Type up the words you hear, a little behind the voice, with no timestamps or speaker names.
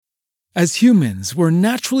As humans, we're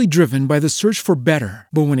naturally driven by the search for better.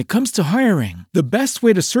 But when it comes to hiring, the best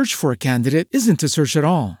way to search for a candidate isn't to search at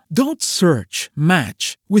all. Don't search,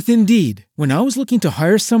 match with Indeed. When I was looking to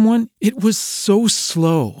hire someone, it was so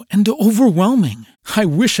slow and overwhelming. I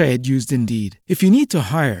wish I had used Indeed. If you need to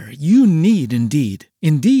hire, you need Indeed.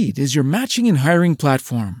 Indeed is your matching and hiring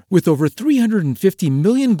platform with over 350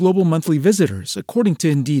 million global monthly visitors, according to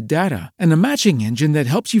Indeed data, and a matching engine that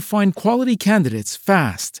helps you find quality candidates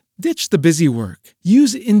fast. Ditch the busy work.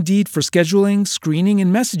 Use Indeed for scheduling, screening,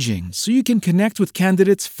 and messaging so you can connect with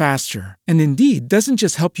candidates faster. And Indeed doesn't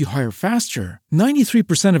just help you hire faster.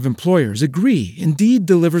 93% of employers agree Indeed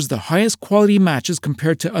delivers the highest quality matches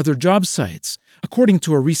compared to other job sites, according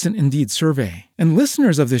to a recent Indeed survey. And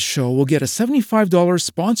listeners of this show will get a $75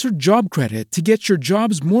 sponsored job credit to get your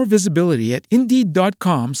jobs more visibility at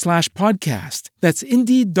Indeed.com/podcast. That's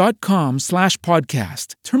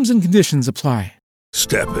Indeed.com/podcast. Terms and conditions apply.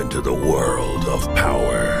 Step into the world of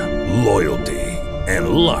power, loyalty, and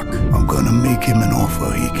luck. I'm gonna make him an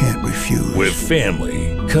offer he can't refuse. With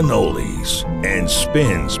family, cannolis, and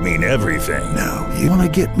spins mean everything. Now, you wanna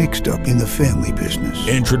get mixed up in the family business.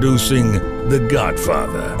 Introducing The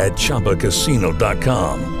Godfather at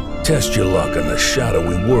ChumbaCasino.com. Test your luck in the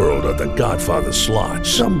shadowy world of The Godfather slot.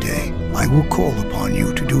 Someday, I will call upon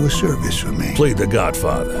you to do a service for me. Play The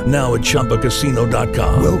Godfather now at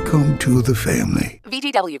ChumbaCasino.com. Welcome to the family.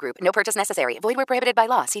 VGW Group. No purchase necessary. Void where prohibited by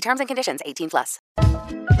law. See terms and conditions. 18+.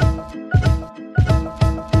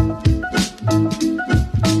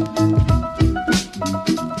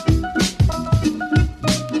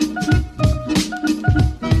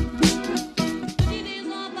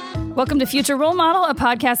 Welcome to Future Role Model, a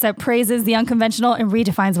podcast that praises the unconventional and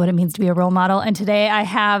redefines what it means to be a role model. And today I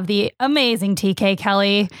have the amazing TK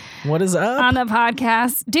Kelly. What is up? On the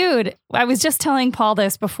podcast. Dude, I was just telling Paul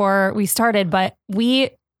this before we started, but the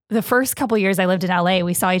first couple years I lived in LA,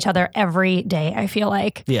 we saw each other every day, I feel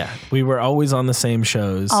like. Yeah, we were always on the same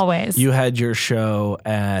shows. Always. You had your show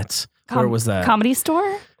at, where was that? Comedy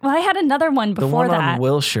Store? Well, I had another one before that. The one on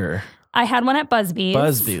Wilshire. I had one at Busby's.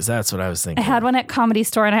 Busby's, that's what I was thinking. I had one at Comedy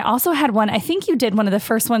Store, and I also had one, I think you did one of the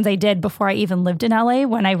first ones I did before I even lived in LA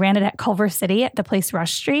when I ran it at Culver City at the place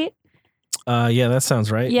Rush Street. Yeah, that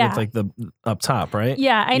sounds right. Yeah. With like the up top, right?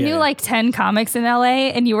 Yeah, I knew like 10 comics in LA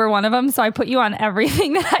and you were one of them. So I put you on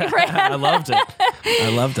everything that I ran. I loved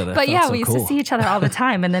it. But yeah, we used to see each other all the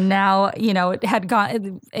time. And then now, it had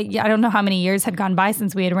gone, I don't know how many years had gone by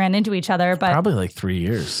since we had ran into each other, but probably like 3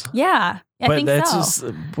 years. Yeah. I think that's so. just,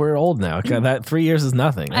 we're old now. That 3 years is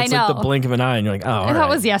nothing. It's like the blink of an eye and you're like, oh, all right. That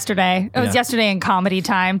was yesterday. It was yesterday in comedy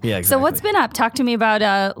time. Yeah, exactly. So what's been up? Talk to me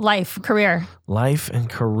about life, career. Life and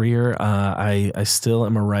career. I still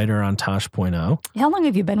am a writer on Tosh.0. How long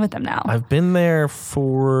have you been with them now? I've been there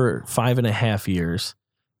for 5.5 years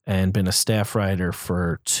and been a staff writer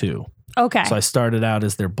for 2. Okay. So I started out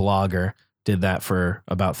as their blogger, did that for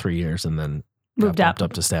about 3 years and then moved up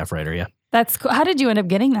to staff writer. Yeah. That's cool. How did you end up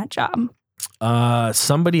getting that job?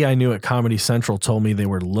 Somebody I knew at Comedy Central told me they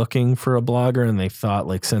were looking for a blogger and they thought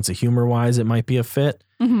like sense of humor wise, it might be a fit.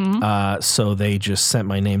 Mm-hmm. So they just sent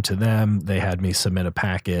my name to them. They had me submit a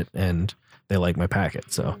packet and they liked my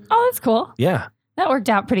packet. So, oh, that's cool. Yeah. That worked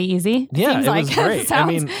out pretty easy. Yeah, Seems it like was great.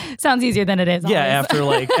 sounds easier than it is. Yeah,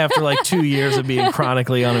 always. after like 2 years of being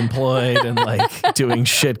chronically unemployed and like doing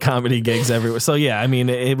shit comedy gigs everywhere. So yeah, I mean,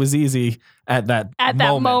 it was easy at that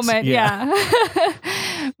moment. Yeah.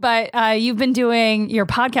 But you've been doing your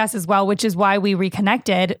podcast as well, which is why we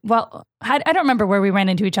reconnected. Well, I don't remember where we ran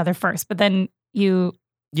into each other first, but then I was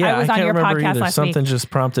on your podcast last Something week. just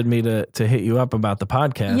prompted me to hit you up about the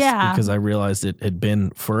podcast because I realized it had been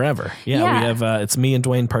forever. Yeah. We have, it's me and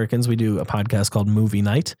Dwayne Perkins. We do a podcast called Movie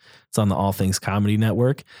Night. It's on the All Things Comedy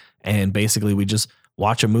Network. And basically we just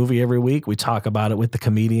watch a movie every week. We talk about it with the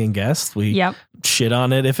comedian guests. We shit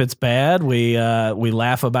on it if it's bad. We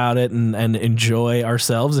laugh about it and enjoy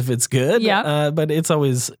ourselves if it's good. But it's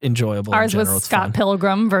always enjoyable. Ours was Scott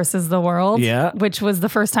Pilgrim versus the World. Yeah. Which was the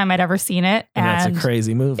first time I'd ever seen it. And that's a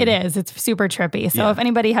crazy movie. It is. It's super trippy. So if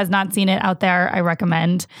anybody has not seen it out there, I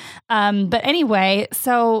recommend. But anyway,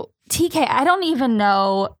 so TK, I don't even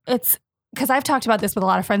know. It's because I've talked about this with a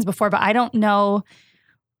lot of friends before, but I don't know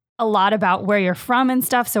a lot about where you're from and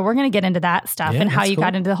stuff. So we're going to get into that stuff and how you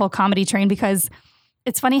got into the whole comedy train, because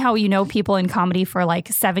it's funny how you know people in comedy for like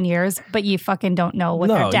 7 years, but you fucking don't know what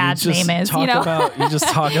their dad's name is. You just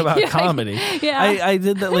talk about comedy. I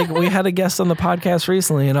did that. Like we had a guest on the podcast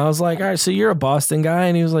recently and I was like, all right, so you're a Boston guy.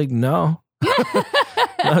 And he was like, no.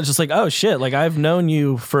 I was just like, oh shit. Like I've known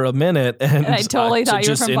you for a minute. And I totally thought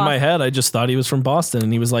you were from Boston. In my head, I just thought he was from Boston.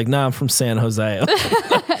 And he was like, nah, I'm from San Jose.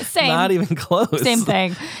 Same. Not even close. Same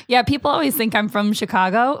thing. Yeah, people always think I'm from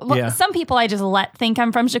Chicago. Well, some people I just let think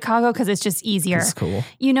I'm from Chicago because it's just easier. That's cool.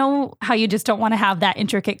 You know how you just don't want to have that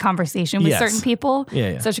intricate conversation with certain people?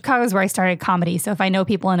 Yeah. So Chicago's where I started comedy. So if I know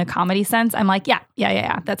people in a comedy sense, I'm like,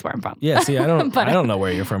 yeah, that's where I'm from. Yeah, see, I don't know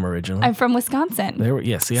where you're from originally. I'm from Wisconsin. I didn't know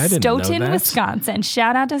that. Stoughton, Wisconsin.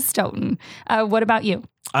 Shout out to Stoughton. What about you?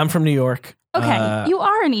 I'm from New York. Okay, you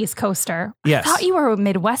are an East Coaster. Yes. I thought you were a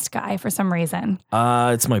Midwest guy for some reason.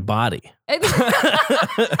 It's my body. I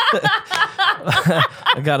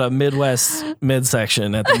got a Midwest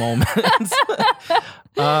midsection at the moment.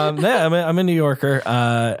 I'm a New Yorker.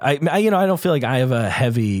 I don't feel like I have a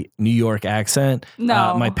heavy New York accent.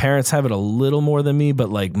 No. My parents have it a little more than me, but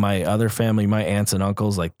like my other family, my aunts and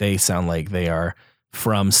uncles, like they sound like they are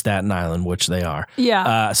from Staten Island, which they are.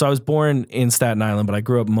 Yeah. So I was born in Staten Island, but I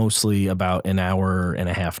grew up mostly about an hour and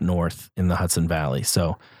a half north in the Hudson Valley.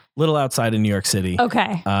 So a little outside of New York City.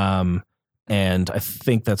 Okay. And I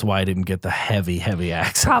think that's why I didn't get the heavy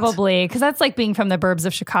accent. Probably, because that's like being from the burbs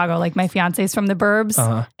of Chicago. Like my fiance's from the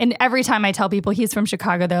burbs. And every time I tell people he's from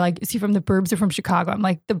Chicago, they're like, is he from the burbs or from Chicago? I'm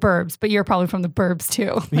like, the burbs, but you're probably from the burbs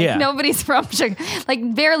too. Like, nobody's from Chicago.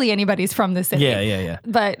 Like barely anybody's from the city. Yeah.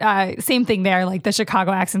 But same thing there. Like the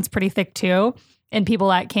Chicago accent's pretty thick too. And people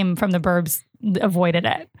that came from the burbs avoided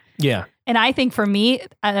it. Yeah. And I think for me,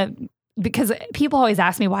 because people always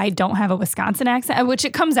ask me why I don't have a Wisconsin accent, which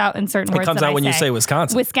it comes out in certain words. It comes out when you say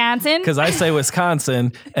Wisconsin. Wisconsin. Because I say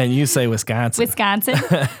Wisconsin and you say Wisconsin. Wisconsin.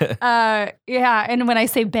 Yeah. And when I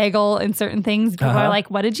say bagel in certain things, people are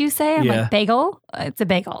like, what did you say? I'm like, bagel? It's a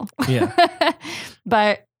bagel. Yeah.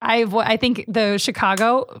 But I think the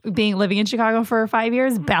living in Chicago for 5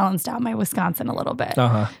 years balanced out my Wisconsin a little bit.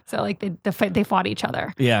 So like they fought each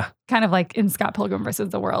other. Yeah. Kind of like in Scott Pilgrim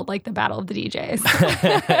versus the World, like the battle of the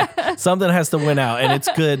DJs. Something has to win out. And it's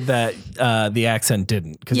good that the accent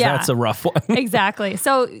didn't, because that's a rough one. Exactly.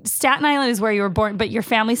 So Staten Island is where you were born, but your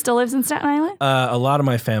family still lives in Staten Island? A lot of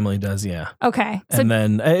my family does, yeah. Okay. So and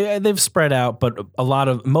then they've spread out, but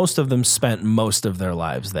most of them spent most of their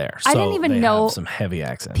lives there. So I didn't even know have some heavy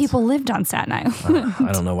accents. People lived on Staten Island.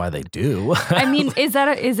 I don't know why they do. I mean,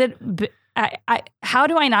 how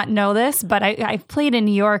do I not know this? But I've played in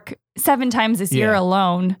New York 7 times this year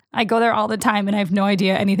alone. I go there all the time and I have no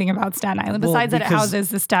idea anything about Staten Island. Besides that it houses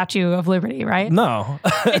the Statue of Liberty, right? No.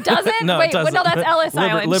 It doesn't? No, Wait, it doesn't. No, that's Ellis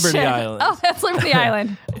Island. Liberty Shit. Island. Oh, that's Liberty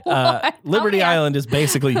Island. Liberty Island is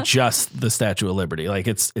basically just the Statue of Liberty. Like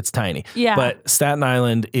it's tiny. Yeah. But Staten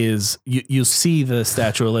Island is, you see the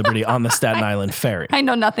Statue of Liberty on the Staten Island ferry. I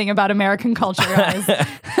know nothing about American culture, guys.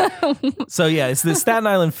 So yeah, it's the Staten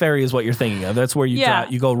Island ferry is what you're thinking of. That's where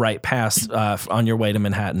you go right past on your way to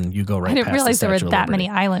Manhattan. You go right past the Statue of Liberty. I didn't realize there were that many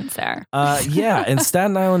islands there. Yeah, and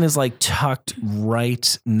Staten Island is like tucked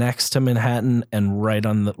right next to Manhattan and right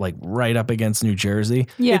up against New Jersey.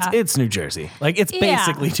 Yeah, it's New Jersey. Like it's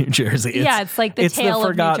basically New Jersey. It's like the tail the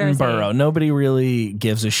forgotten of New Jersey. borough. Nobody really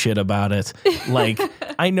gives a shit about it. Like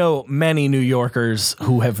I know many New Yorkers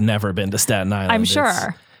who have never been to Staten Island. I'm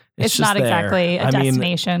sure. It's not exactly a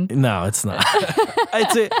destination. No, it's not.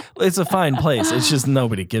 It's a fine place. It's just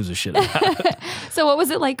nobody gives a shit about it. So what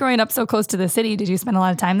was it like growing up so close to the city? Did you spend a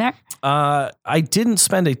lot of time there? I didn't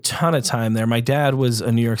spend a ton of time there. My dad was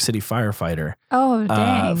a New York City firefighter. Oh,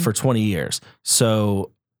 dang. For 20 years.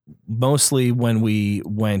 So mostly when we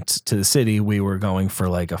went to the city, we were going for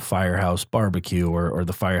like a firehouse barbecue or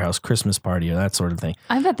the firehouse Christmas party or that sort of thing.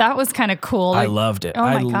 I bet that was kind of cool. I loved it. Oh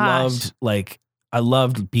my gosh. I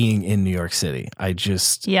loved being in New York City.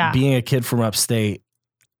 Being a kid from upstate,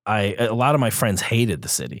 a lot of my friends hated the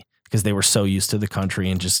city because they were so used to the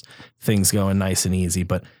country and just things going nice and easy.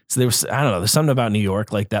 But so I don't know, there's something about New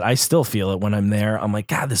York like that. I still feel it when I'm there. I'm like,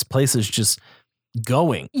 God, this place is just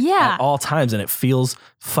going at all times and it feels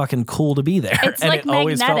fucking cool to be there. It's and like it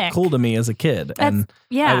always felt cool to me as a kid.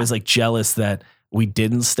 I was like jealous that we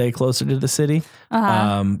didn't stay closer to the city.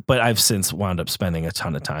 But I've since wound up spending a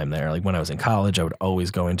ton of time there. Like when I was in college, I would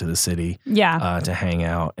always go into the city to hang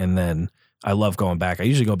out. And then I love going back. I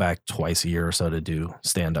usually go back twice a year or so to do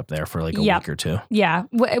stand up there for like a week or two. Yeah.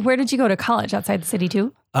 Where did you go to college? Outside the city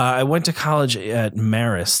too? I went to college at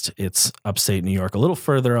Marist. It's upstate New York, a little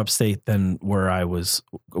further upstate than where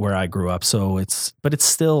I grew up. So it's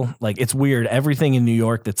still like, it's weird. Everything in New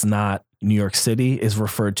York that's not New York City is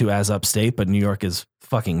referred to as upstate, but New York is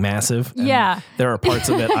fucking massive. And there are parts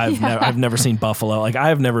of it I've never seen Buffalo. Like I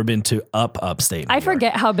have never been to upstate New York.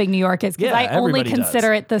 Forget how big New York is because I only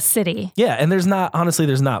consider it the city. Yeah, and there's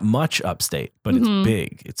not much upstate, but it's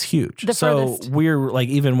big. It's huge. We're like,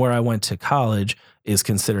 even where I went to college, is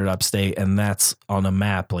considered upstate, and that's on a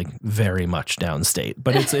map like very much downstate.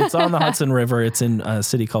 But it's on the Hudson River. It's in a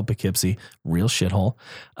city called Poughkeepsie, real shithole.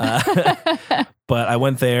 But I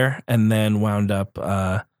went there and then wound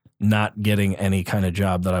up not getting any kind of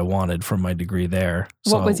job that I wanted from my degree there.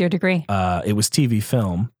 What was your degree? It was TV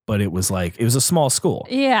film, but it was a small school.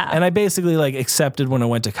 Yeah. And I basically like accepted when I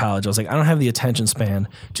went to college. I was like, I don't have the attention span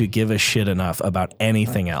to give a shit enough about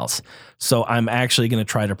anything else. So I'm actually going to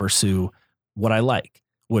try to pursue what I like,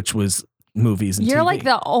 which was movies and You're TV. like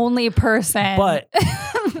the only person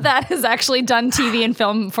that has actually done TV and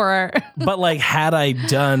film for. But like, had I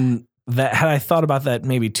thought about that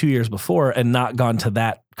maybe 2 years before and not gone to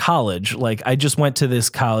that college, like I just went to this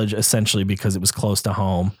college essentially because it was close to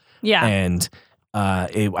home. Yeah. And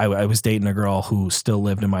I was dating a girl who still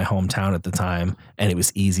lived in my hometown at the time, and it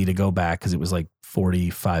was easy to go back because it was like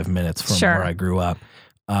 45 minutes from where I grew up.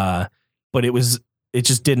 But it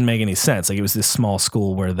just didn't make any sense. Like it was this small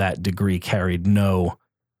school where that degree carried no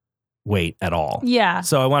weight at all. Yeah.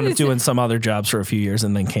 So I wound up doing some other jobs for a few years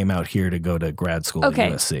and then came out here to go to grad school at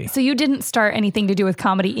USC. So you didn't start anything to do with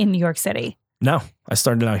comedy in New York City? No, I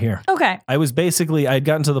started out here. Okay. I'd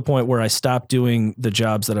gotten to the point where I stopped doing the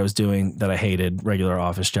jobs that I was doing that I hated, regular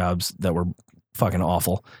office jobs that were fucking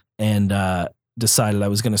awful, and decided I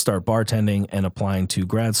was going to start bartending and applying to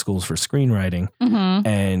grad schools for screenwriting. Mm-hmm.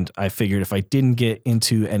 And I figured if I didn't get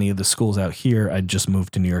into any of the schools out here, I'd just move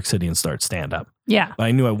to New York City and start stand-up. Yeah. But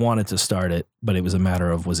I knew I wanted to start it, but it was a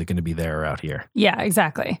matter of, was it going to be there or out here? Yeah,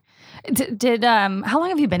 exactly. How long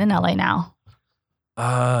have you been in LA now?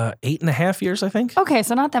 8.5 years, I think. Okay,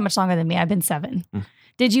 so not that much longer than me. I've been 7.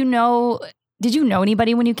 Did you know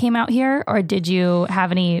anybody when you came out here, or did you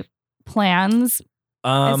have any plans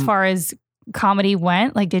as far as comedy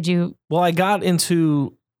went? Like, did you? Well, I got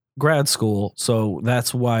into grad school, so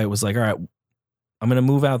that's why it was like, all right, I'm going to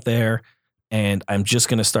move out there and I'm just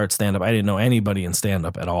going to start stand-up. I didn't know anybody in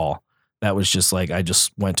stand-up at all. That was just like, I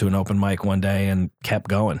just went to an open mic one day and kept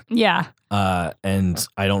going. Yeah. And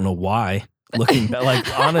I don't know why. Looking back,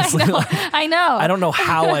 like honestly, I know. I don't know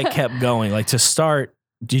how I kept going. Like to start,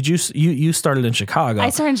 did you started in Chicago? I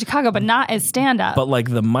started in Chicago, but not as stand-up. But like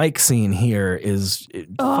the mic scene here is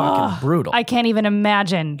fucking brutal. I can't even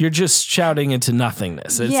imagine. You're just shouting into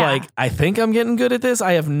nothingness. It's like, I think I'm getting good at this.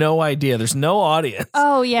 I have no idea. There's no audience.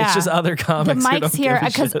 Oh yeah. It's just other comics. The mics here,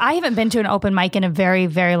 because I haven't been to an open mic in a very,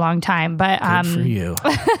 very long time. But good for you.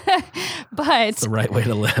 But it's the right way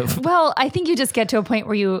to live. Well, I think you just get to a point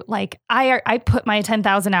where you like, I put my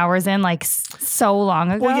 10,000 hours in like so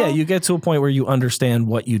long ago. Well, yeah, you get to a point where you understand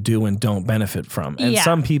what you do and don't benefit from. And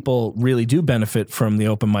some people really do benefit from the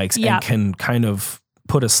open mics and can kind of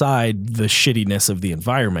put aside the shittiness of the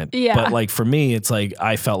environment. Yeah. But like for me, it's like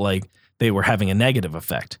I felt like they were having a negative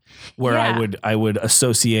effect where I would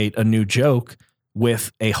associate a new joke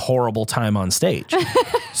with a horrible time on stage.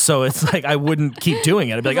 So it's like I wouldn't keep doing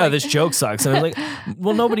it. I'd be like, oh, this joke sucks. And I'm like,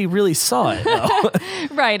 well, nobody really saw it though.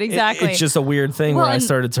 Right, exactly. It's just a weird thing where I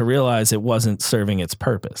started to realize it wasn't serving its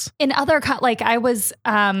purpose. In other, like I was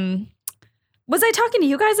I talking to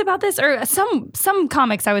you guys about this, or some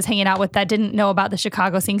comics I was hanging out with that didn't know about the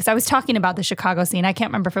Chicago scene? Because I was talking about the Chicago scene. I can't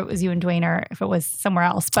remember if it was you and Dwayne or if it was somewhere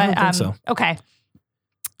else. But I don't think so. Okay.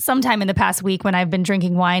 Sometime in the past week when I've been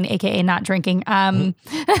drinking wine, aka not drinking,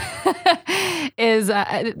 is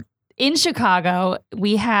in Chicago.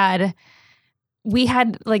 We had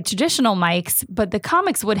like traditional mics, but the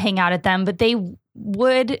comics would hang out at them. But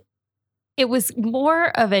it was more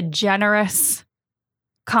of a generous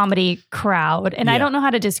comedy crowd, and I don't know how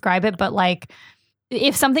to describe it, but like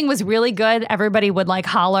if something was really good, everybody would like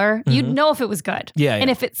holler. You'd know if it was good, and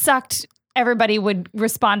if it sucked, everybody would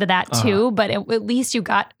respond to that too, but at least you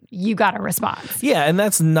got a response. Yeah, and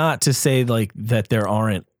that's not to say like that there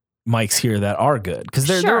aren't mics here that are good, because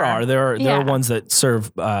there are ones that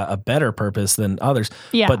serve a better purpose than others.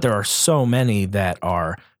 Yeah. But there are so many that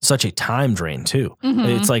are such a time drain too. Mm-hmm.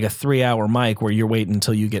 It's like a 3-hour mic where you're waiting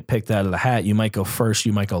until you get picked out of the hat. You might go first,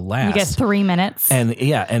 you might go last. You get 3 minutes. And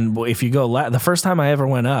if you go the first time I ever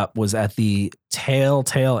went up was at the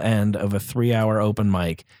tail end of a 3-hour open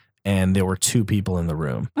mic. And there were 2 people in the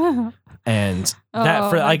room. And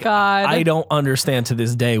that God. I don't understand to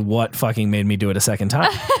this day what fucking made me do it a second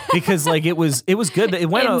time, because like it was good. It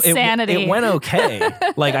went insanity. It went okay.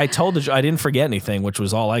 Like I told I didn't forget anything, which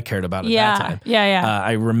was all I cared about at that time. Yeah.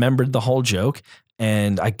 I remembered the whole joke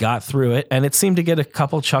and I got through it, and it seemed to get a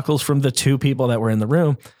couple chuckles from the 2 people that were in the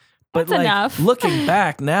room. But That's enough. Looking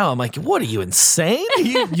back now, I'm like, what are you, insane?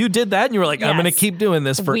 You did that and you were like, I'm going to keep doing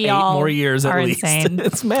this for 8 more years at least.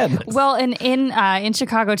 It's madness. Well, in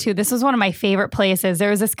Chicago too, this was one of my favorite places. There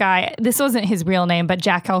was this guy, this wasn't his real name, but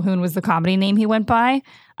Jack Calhoun was the comedy name he went by.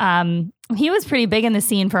 He was pretty big in the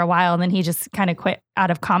scene for a while and then he just kind of quit out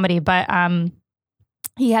of comedy. But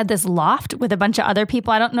he had this loft with a bunch of other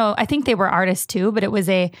people. I don't know. I think they were artists too, but it was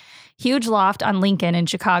a huge loft on Lincoln in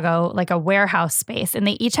Chicago, like a warehouse space. And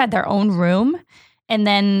they each had their own room. And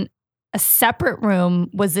then a separate room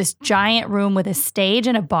was this giant room with a stage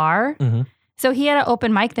and a bar. Mm-hmm. So he had an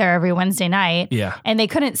open mic there every Wednesday night. Yeah. And they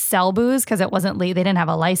couldn't sell booze because it wasn't legal. They didn't have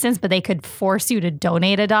a license, but they could force you to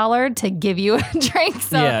donate $1 to give you a drink.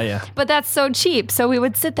 So, yeah. But that's so cheap. So we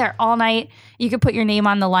would sit there all night. You could put your name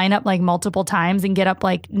on the lineup like multiple times and get up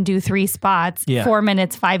like and do 3 spots, 4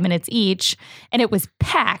 minutes, 5 minutes each. And it was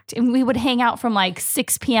packed. And we would hang out from like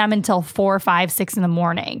 6 p.m. until 4, 5, 6 in the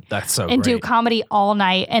morning. That's so and great. do comedy all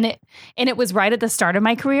night. And it was right at the start of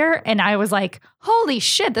my career. And I was like, holy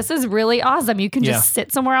shit, this is really awesome. You can just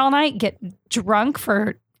sit somewhere all night, get drunk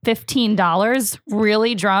for $15,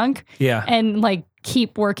 really drunk. Yeah. And like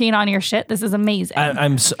keep working on your shit. This is amazing.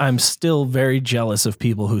 I'm still very jealous of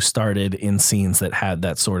people who started in scenes that had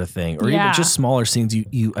that sort of thing, or even just smaller scenes.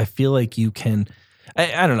 I feel like you can,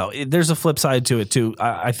 I don't know. There's a flip side to it too.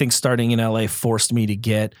 I think starting in LA forced me to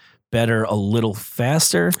get better a little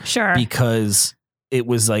faster. Sure. Because it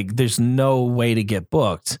was like, there's no way to get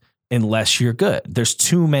booked unless you're good. There's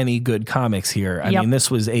too many good comics here. I mean, this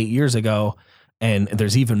was 8 years ago. And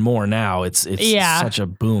there's even more now. It's such a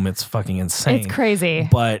boom. It's fucking insane. It's crazy.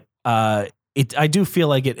 But I do feel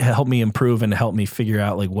like it helped me improve and helped me figure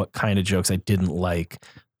out like what kind of jokes I didn't like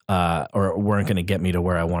or weren't going to get me to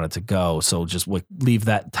where I wanted to go. So just leave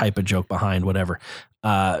that type of joke behind, whatever.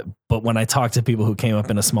 But when I talk to people who came up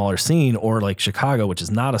in a smaller scene or like Chicago, which is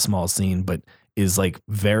not a small scene, but is like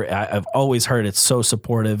I've always heard it's so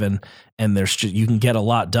supportive and there's just, you can get a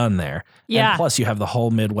lot done there. Yeah. And plus you have the whole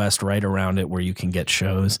Midwest right around it where you can get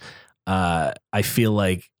shows. I feel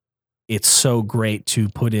like it's so great to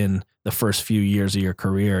put in the first few years of your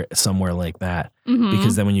career somewhere like that,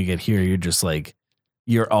 because then when you get here, you're just like,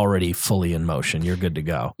 you're already fully in motion. You're good to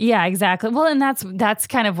go. Yeah, exactly. Well, and that's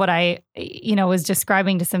kind of what I, was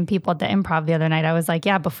describing to some people at the Improv the other night. I was like,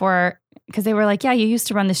 yeah, before, because they were like, yeah, you used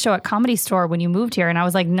to run the show at Comedy Store when you moved here. And I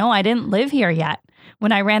was like, no, I didn't live here yet.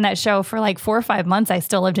 When I ran that show for like 4 or 5 months, I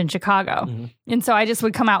still lived in Chicago. Mm-hmm. And so I just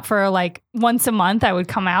would come out for like once a month. I would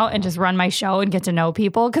come out and just run my show and get to know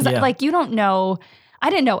people. Because like, you don't know, I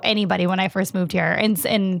didn't know anybody when I first moved here.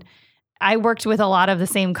 And I worked with a lot of the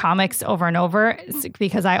same comics over and over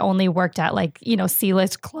because I only worked at like,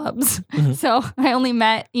 C-list clubs. Mm-hmm. So I only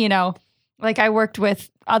met, like I worked with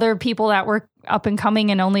other people that were up and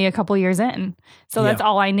coming and only a couple years in. So that's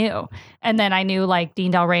all I knew. And then I knew like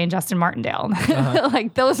Dean Del Rey and Justin Martindale. Uh-huh.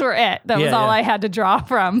 Like those were it. That was all I had to draw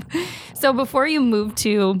from. So before you moved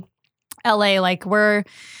to LA, like what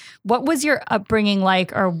was your upbringing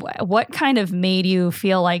like, or what kind of made you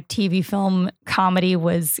feel like TV, film, comedy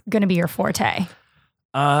was going to be your forte?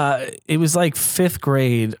 It was like 5th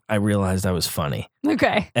grade. I realized I was funny.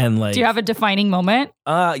 Okay. And like, do you have a defining moment?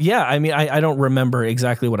 Yeah. I mean, I don't remember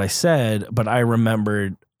exactly what I said, but I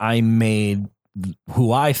remembered I made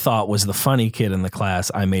who I thought was the funny kid in the class.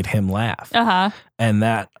 I made him laugh. Uh-huh. And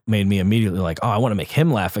that made me immediately like, oh, I want to make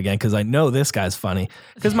him laugh again. Cause I know this guy's funny.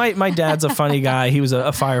 Cause my dad's a funny guy. He was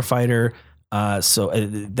a firefighter. So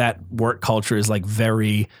that work culture is like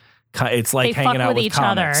very, it's like they hanging out with each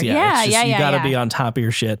comics. other. Yeah. You got to be on top of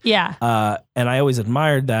your shit. Yeah. And I always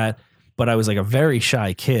admired that, but I was like a very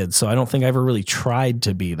shy kid. So I don't think I ever really tried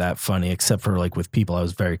to be that funny, except for like with people I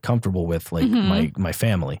was very comfortable with, like my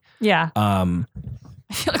family. Yeah.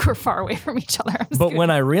 I feel like we're far away from each other. But when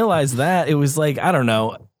I realized that, it was like, I don't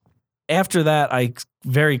know. After that, I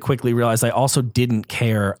very quickly realized I also didn't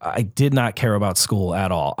care. I did not care about school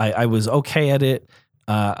at all. I was okay at it.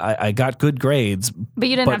 I got good grades. But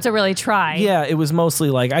you didn't have to really try. Yeah, it was mostly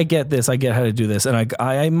like, I get this, I get how to do this. And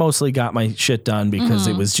I mostly got my shit done because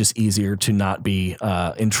it was just easier to not be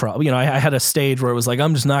in trouble. I had a stage where it was like,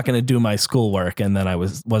 I'm just not going to do my schoolwork. And then I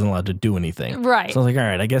wasn't allowed to do anything. Right. So I was like, all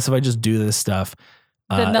right, I guess if I just do this stuff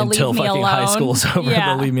until fucking alone. High school's over,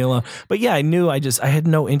 they'll leave me alone. But yeah, I knew I had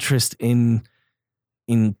no interest in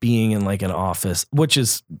being in like an office, which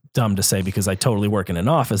is dumb to say because I totally work in an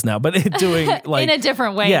office now, but doing like in a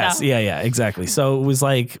different way. Yes. Though. Yeah. Exactly. So it was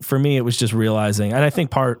like, for me, it was just realizing, and I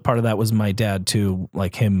think part of that was my dad too,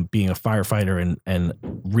 like him being a firefighter and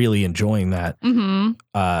really enjoying that. Mm-hmm.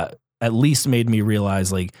 at least made me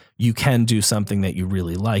realize like you can do something that you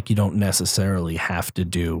really like. You don't necessarily have to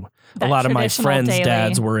do. A lot of my friends'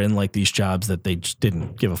 dads were in like these jobs that they just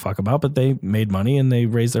didn't give a fuck about, but they made money and they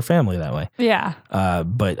raised their family that way. Yeah.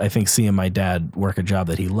 But I think seeing my dad work a job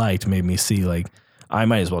that he liked made me see like I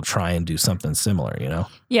might as well try and do something similar, you know?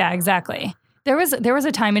 Yeah, exactly. There was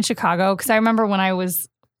a time in Chicago because I remember when I was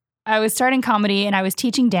starting comedy and I was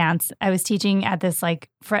teaching dance. I was teaching at this like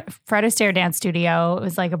Fred Astaire dance studio. It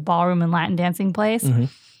was like a ballroom and Latin dancing place,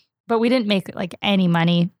 but we didn't make like any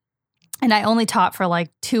money. And I only taught for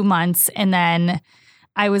like 2 months. And then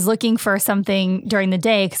I was looking for something during the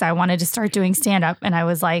day because I wanted to start doing stand-up. And I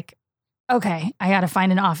was like, okay, I got to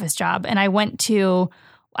find an office job. And I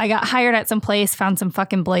got hired at some place, found some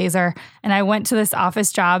fucking blazer, and I went to this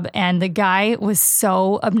office job, and the guy was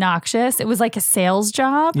so obnoxious. It was like a sales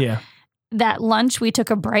job. Yeah. That lunch, we took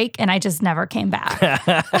a break, and I just never came back.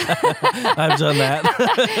 I've done that.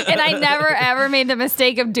 And I never, ever made the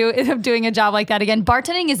mistake of doing a job like that again.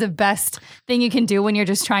 Bartending is the best thing you can do when you're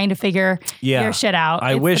just trying to figure your shit out.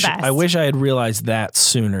 I wish I had realized that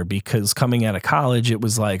sooner, because coming out of college, it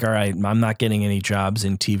was like, all right, I'm not getting any jobs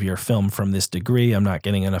in TV or film from this degree. I'm not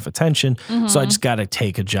getting enough attention. So I just got to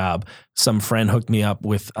take a job. Some friend hooked me up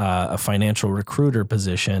with a financial recruiter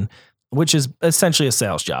position, which is essentially a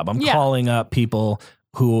sales job. I'm calling up people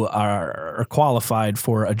who are qualified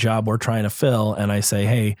for a job we're trying to fill. And I say,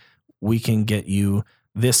 hey, we can get you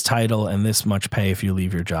this title and this much pay if you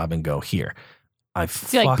leave your job and go here. I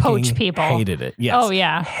fucking poach people. Hated it. Yes. Oh,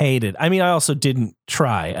 yeah. Hated. I mean, I also didn't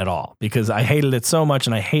try at all because I hated it so much,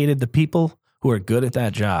 and I hated the people who are good at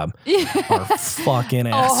that job are fucking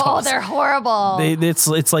assholes. Oh, they're horrible.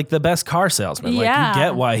 It's like the best car salesman. Like, you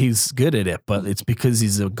get why he's good at it, but it's because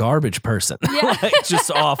he's a garbage person. Yeah. Like,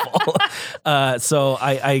 just awful. So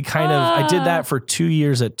I did that for 2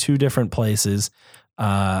 years at 2 different places,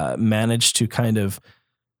 managed to kind of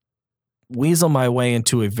weasel my way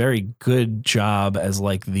into a very good job as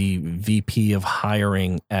like the VP of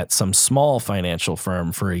hiring at some small financial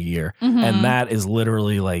firm for a year. And that is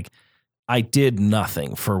literally like, I did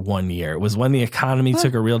nothing for 1 year. It was when the economy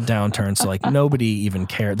took a real downturn. So like nobody even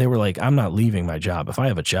cared. They were like, I'm not leaving my job. If I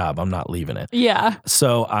have a job, I'm not leaving it. Yeah.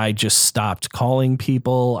 So I just stopped calling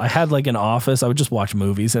people. I had like an office. I would just watch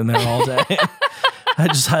movies in there all day. I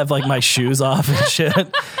just have like my shoes off and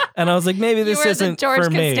shit. And I was like, maybe this isn't for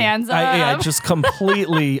me. I just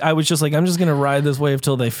completely, I was just like, I'm just going to ride this wave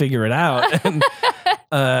till they figure it out. And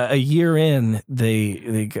a year in,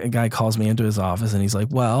 the guy calls me into his office and he's like,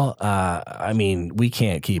 well, I mean, we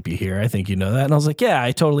can't keep you here. I think you know that. And I was like, yeah,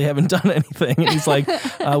 I totally haven't done anything. And he's like,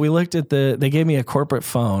 we looked at they gave me a corporate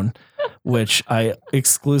phone, which I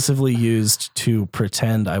exclusively used to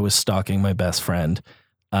pretend I was stalking my best friend.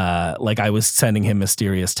 Like I was sending him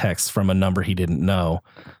mysterious texts from a number he didn't know,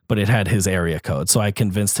 but it had his area code. So I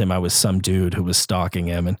convinced him I was some dude who was stalking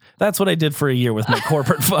him. And that's what I did for a year with my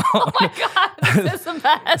corporate phone. Oh my God, this is the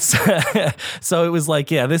best. So it was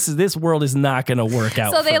like, yeah, this world is not going to work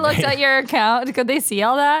out. So they looked at your account. Could they see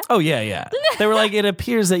all that? Oh, yeah. They were like, it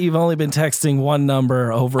appears that you've only been texting one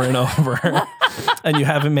number over and over and you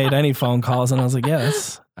haven't made any phone calls. And I was like,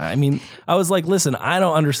 yes. I mean, I was like, listen, I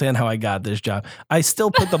don't understand how I got this job. I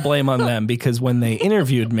still put the blame on them because when they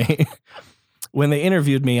interviewed me,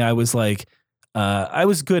 I was like, I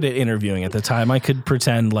was good at interviewing at the time. I could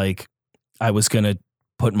pretend like I was going to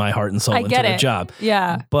put my heart and soul into the job.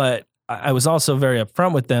 Yeah. But I was also very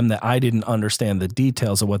upfront with them that I didn't understand the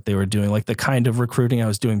details of what they were doing. Like the kind of recruiting I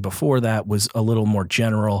was doing before that was a little more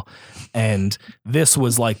general. And this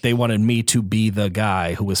was like, they wanted me to be the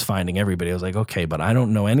guy who was finding everybody. I was like, okay, but I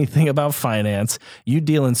don't know anything about finance. You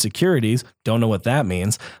deal in securities. Don't know what that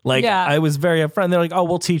means. Like I was very upfront. They're like, oh,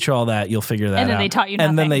 we'll teach you all that. You'll figure that out. And then they taught you nothing.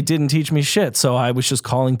 And then they didn't teach me shit. So I was just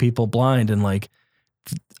calling people blind. And like,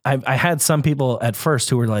 I had some people at first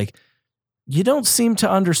who were like, you don't seem to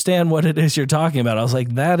understand what it is you're talking about. I was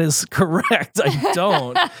like, that is correct. I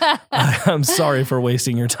don't. I'm sorry for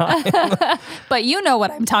wasting your time. But you know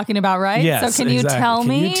what I'm talking about, right? Yes, so can you tell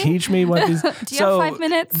me? Can you teach me what these... Do you have 5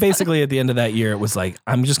 minutes? Basically, at the end of that year, it was like,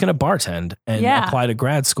 I'm just going to bartend and apply to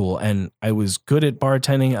grad school. And I was good at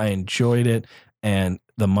bartending. I enjoyed it. And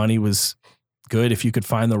the money was good. If you could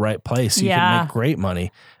find the right place, you could make great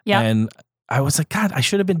money. Yeah. And I was like, God, I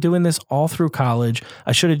should have been doing this all through college.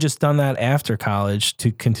 I should have just done that after college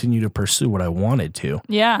to continue to pursue what I wanted to.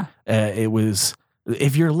 Yeah. It was,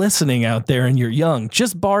 if you're listening out there and you're young,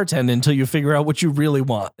 just bartend until you figure out what you really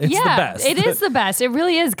want. It's the best. It is the best. It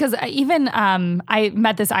really is. Because even I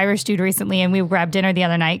met this Irish dude recently and we grabbed dinner the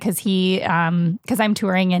other night because because I'm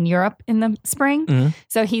touring in Europe in the spring. Mm-hmm.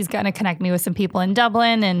 So he's going to connect me with some people in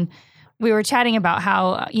Dublin and we were chatting about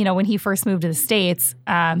how, when he first moved to the States,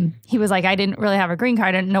 he was like, I didn't really have a green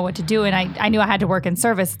card. I didn't know what to do. And I knew I had to work in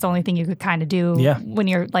service. It's the only thing you could kind of do when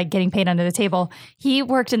you're like getting paid under the table. He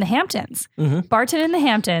worked in the Hamptons, bartended in the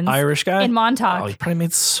Hamptons. Irish guy? In Montauk. Oh, he probably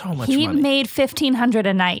made so much money. He made $1,500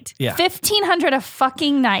 a night. Yeah. $1,500 a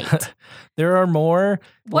fucking night. There are more.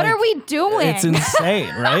 What are we doing? It's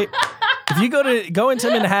insane, right? If you go into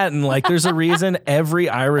Manhattan, like there's a reason every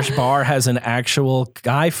Irish bar has an actual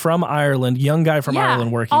guy from Ireland, young guy from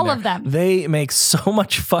Ireland working all there. of them. They make so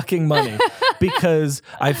much fucking money because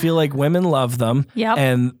I feel like women love them. Yep.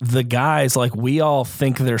 And the guys, like we all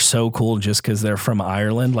think they're so cool just because they're from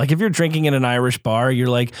Ireland. Like if you're drinking in an Irish bar, you're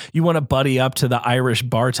like, you want to buddy up to the Irish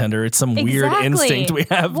bartender. It's some weird instinct we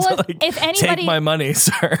have to like, take my money,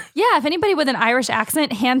 sir. Yeah, if anybody with an Irish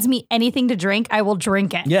accent hands me anything to drink, I will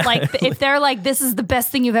drink it. Yeah. Like if they're like, this is the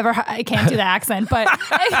best thing you've ever, I can't do the accent, but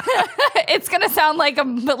it's going to sound like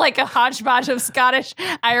a hodgepodge of Scottish,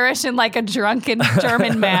 Irish, and like a drunken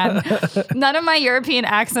German man. None of my European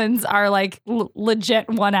accents are like legit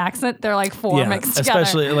one accent. They're like four mixed together.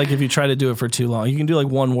 Especially like if you try to do it for too long. You can do like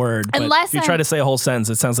one word, but if you try to say a whole sentence,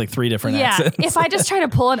 it sounds like three different accents. If I just try to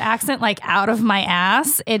pull an accent like out of my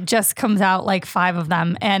ass, it just comes out like five of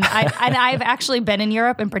them. And I've actually been in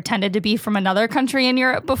Europe and pretended to be from another country in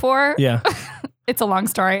Europe before. Yeah. It's a long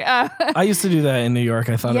story. I used to do that in New York.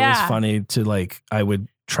 I thought it was funny to like, I would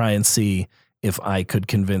try and see if I could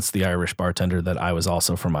convince the Irish bartender that I was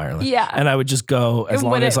also from Ireland. Yeah. And I would just go as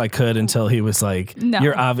long as I could until he was like,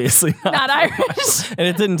 you're obviously not Irish. And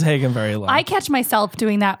it didn't take him very long. I catch myself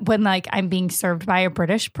doing that when like I'm being served by a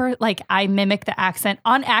British like I mimic the accent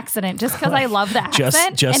on accident just because I love the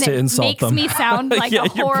accent. Just to insult them. It makes me sound like a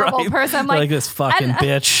horrible person. I'm like this fucking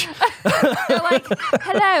bitch. They're like,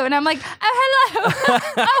 hello. And I'm like, oh, hello.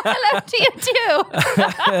 Oh, hello to you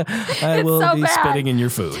too. I will be spitting in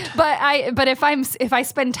your food. But if I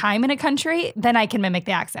spend time in a country, then I can mimic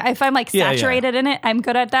the accent. If I'm like saturated in it, I'm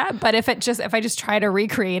good at that. But if I just try to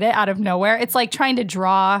recreate it out of nowhere, it's like trying to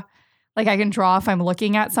draw. Like I can draw if I'm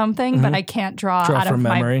looking at something, but I can't draw out of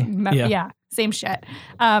memory. Yeah, same shit.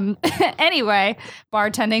 Anyway,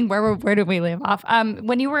 bartending. Where did we leave off?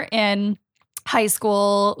 When you were in high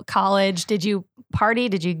school, college, did you party?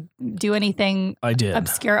 Did you do anything? I did.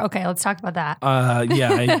 Obscure. Okay, let's talk about that.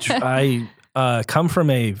 I come from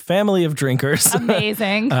a family of drinkers.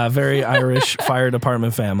 Amazing. Very Irish fire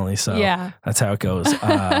department family. So that's how it goes.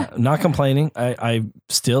 Not complaining. I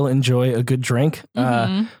still enjoy a good drink.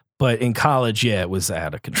 But in college, it was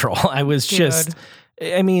out of control. I was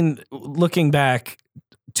looking back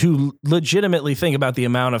to legitimately think about the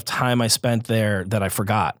amount of time I spent there that I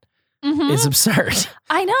forgot. It's absurd.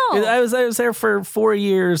 I know. I was there for 4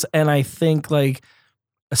 years, and I think like,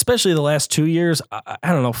 especially the last 2 years, I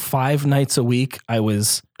don't know, 5 nights a week, I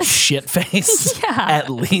was shit-faced at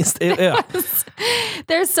least.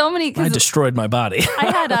 There's so many. I destroyed my body. I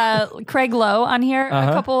had Craig Lowe on here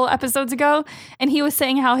a couple episodes ago, and he was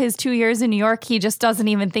saying how his 2 years in New York, he just doesn't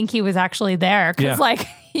even think he was actually there because like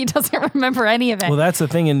he doesn't remember any of it. Well, that's the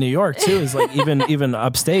thing in New York too, is like even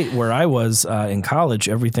upstate where I was in college,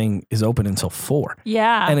 everything is open until 4.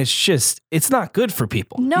 Yeah. And it's not good for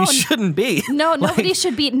people. No, you shouldn't be. No, nobody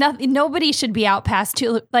should be. Nobody should be out past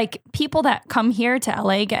 2. Like people that come here to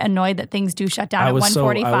LA get annoyed that things do shut down at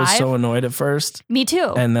 1:45. I was so annoyed at first. Me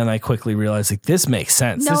too. And then I quickly realized like this makes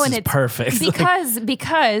sense. No, this is perfect.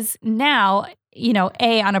 Because now,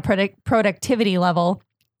 on a productivity level,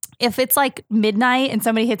 if it's like midnight and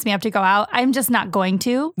somebody hits me up to go out, I'm just not going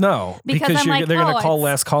to. No, because they're going to call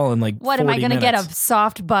last call in like 40 am I going to get a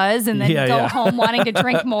soft buzz and then go home wanting to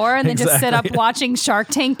drink more and then just sit up watching Shark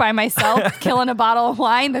Tank by myself, killing a bottle of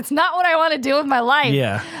wine? That's not what I want to do with my life.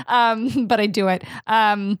 Yeah. But I do it.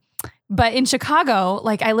 But in Chicago,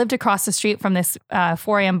 like I lived across the street from this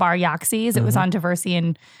 4 a.m. bar, Yaxie's. It was on Diversey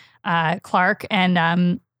and Clark.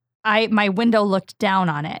 And my window looked down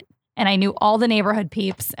on it. And I knew all the neighborhood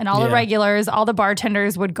peeps and all the regulars, all the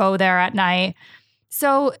bartenders would go there at night.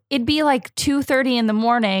 So it'd be like 2:30 in the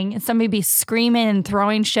morning and somebody'd be screaming and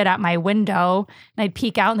throwing shit at my window. And I'd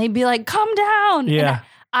peek out and they'd be like, come down. Yeah.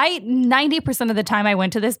 And 90% of the time I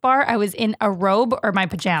went to this bar, I was in a robe or my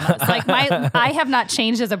pajamas. Like I have not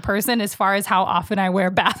changed as a person as far as how often I wear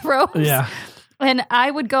bathrobes. Yeah. And I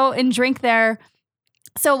would go and drink there.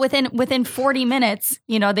 So within 40 minutes,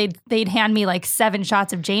 they'd hand me like 7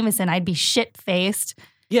 shots of Jameson. I'd be shit-faced.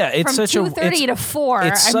 Yeah, it's from such 2:30 to 4.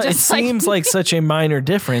 It seems like such a minor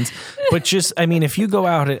difference, but just if you go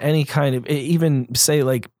out at any kind of, even say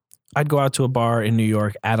like I'd go out to a bar in New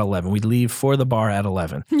York at 11. We'd leave for the bar at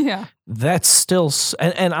 11. Yeah. That's still,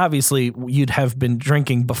 and obviously you'd have been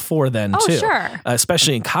drinking before then too. Sure.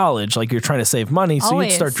 Especially in college, like you're trying to save money. So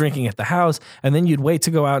Always. You'd start drinking at the house and then you'd wait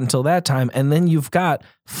to go out until that time. And then you've got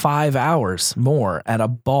 5 hours more at a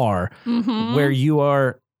bar where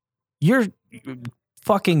you're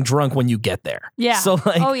fucking drunk when you get there. Yeah. So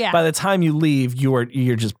like by the time you leave, you're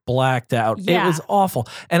just blacked out. Yeah. It was awful.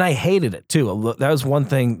 And I hated it too. That was one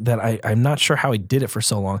thing that I'm not sure how I did it for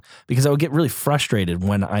so long, because I would get really frustrated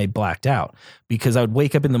when I blacked out, because I would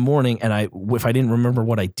wake up in the morning and if I didn't remember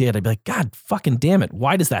what I did, I'd be like, God fucking damn it.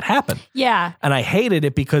 Why does that happen? Yeah. And I hated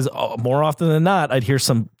it because more often than not, I'd hear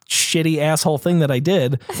some shitty asshole thing that I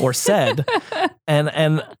did or said.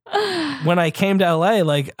 and when I came to LA,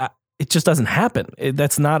 like, it just doesn't happen.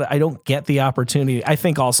 I don't get the opportunity. I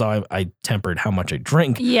think also I tempered how much I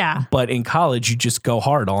drink. Yeah. But in college, you just go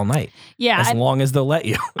hard all night. Yeah. As long as they'll let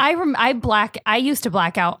you. I used to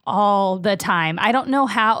black out all the time. I don't know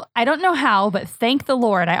how, but thank the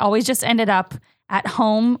Lord, I always just ended up at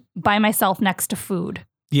home by myself next to food.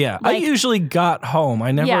 Yeah. I usually got home.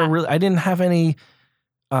 I didn't have any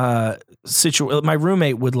my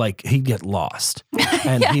roommate would he'd get lost,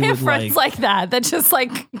 and he would friends like that just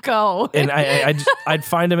go. And I'd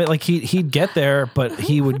find him at he'd get there, but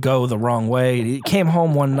he would go the wrong way. He came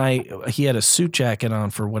home one night. He had a suit jacket on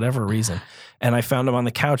for whatever reason, and I found him on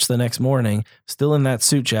the couch the next morning, still in that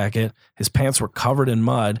suit jacket. His pants were covered in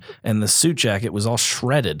mud, and the suit jacket was all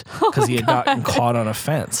shredded because he had gotten caught on a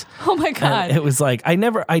fence. Oh my God! And it was like I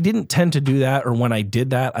didn't tend to do that, or when I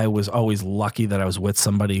did that, I was always lucky that I was with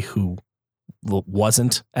somebody who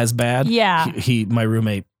wasn't as bad. Yeah. My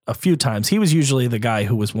roommate, a few times, he was usually the guy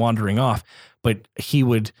who was wandering off, but he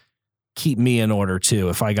would keep me in order too.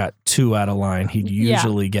 If I got too out of line, he'd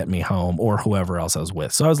usually get me home, or whoever else I was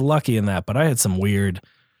with. So I was lucky in that, but I had some weird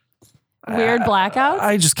blackouts.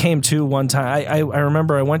 I just came to one time. I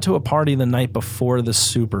remember I went to a party the night before the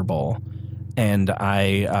Super Bowl, and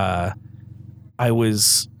I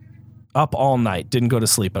was up all night, didn't go to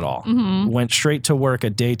sleep at all. Went straight to work a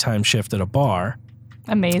daytime shift at a bar.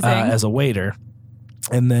 Amazing. As a waiter.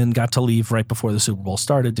 And then got to leave right before the Super Bowl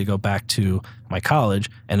started to go back to my college,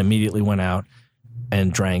 and immediately went out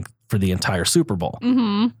and drank for the entire Super Bowl.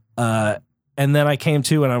 And then I came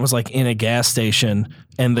to, and I was in a gas station,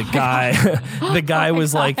 and the guy, the guy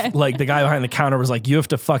was the guy behind the counter was like, you have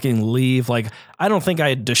to fucking leave. I don't think I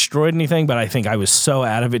had destroyed anything, but I think I was so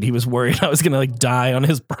out of it. He was worried I was going to die on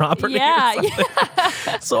his property. Yeah.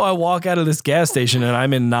 So I walk out of this gas station, and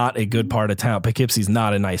I'm in not a good part of town. Poughkeepsie's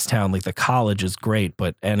not a nice town. The college is great,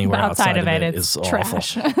 but anywhere outside of it is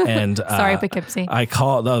trash. Awful. And sorry, Poughkeepsie. I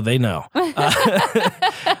called, they know.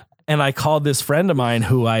 And I called this friend of mine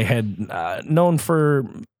who I had known for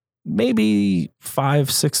maybe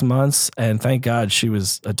 5-6 months. And thank God she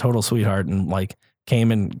was a total sweetheart and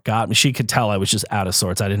came and got me. She could tell I was just out of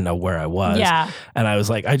sorts. I didn't know where I was. Yeah. And I was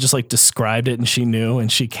I just described it, and she knew, and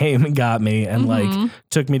she came and got me and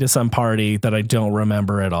took me to some party that I don't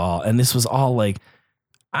remember at all. And this was all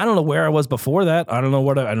I don't know where I was before that. I don't know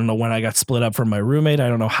I don't know when I got split up from my roommate. I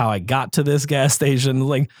don't know how I got to this gas station.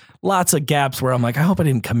 Lots of gaps where I'm I hope I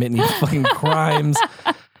didn't commit any fucking crimes.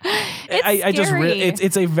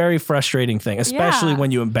 It's a very frustrating thing, especially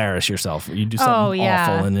when you embarrass yourself. You do something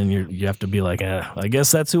awful, and then you have to be I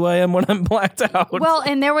guess that's who I am when I'm blacked out. Well,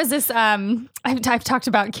 and there was this, I've talked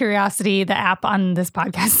about Curiosity, the app, on this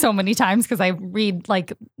podcast so many times, because I read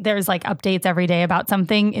there's updates every day about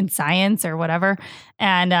something in science or whatever.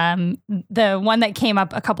 And the one that came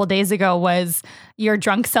up a couple days ago was your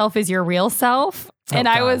drunk self is your real self. And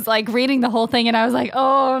I was reading the whole thing, and I was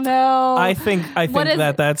oh no. I think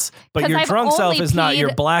that's, but your drunk self is not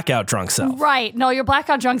your blackout drunk self. Right. No, your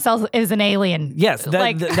blackout drunk self is an alien. Yes.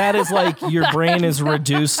 That is your brain is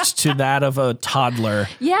reduced to that of a toddler.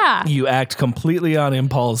 Yeah. You act completely on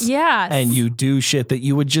impulse. Yes. And you do shit that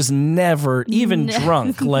you would just never, even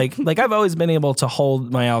drunk. I've always been able to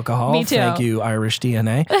hold my alcohol. Me too. Thank you, Irish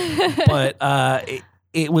DNA. But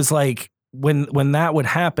it was when that would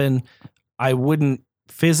happen, I wouldn't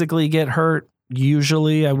physically get hurt.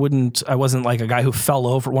 Usually I wasn't a guy who fell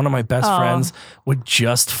over. One of my best friends would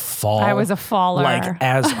just fall. I was a faller.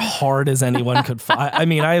 As hard as anyone could fall. I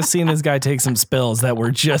mean, I have seen this guy take some spills that were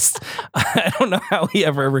just, I don't know how he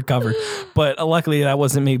ever recovered, but luckily that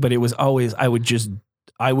wasn't me. But it was always, I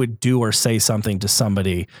would do or say something to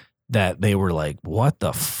somebody that they were what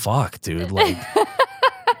the fuck, dude?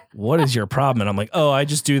 What is your problem? And I'm I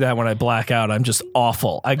just do that when I black out. I'm just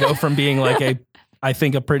awful. I go from being I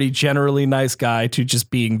think a pretty generally nice guy to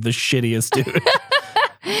just being the shittiest dude.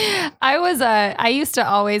 I used to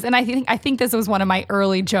always, and I think this was one of my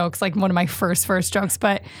early jokes, like one of my first jokes,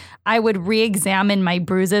 but I would re-examine my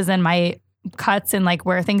bruises and my cuts and like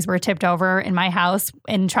where things were tipped over in my house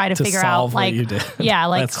and try to figure out like, yeah,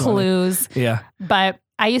 like clues. Funny. Yeah. But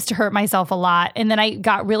I used to hurt myself a lot. And then I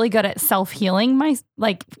got really good at healing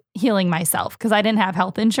myself because I didn't have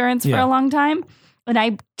health insurance for a long time. And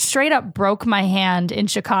I straight up broke my hand in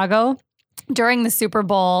Chicago during the Super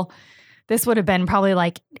Bowl. This would have been probably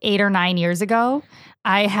like 8 or 9 years ago.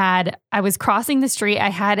 I was crossing the street. I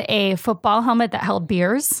had a football helmet that held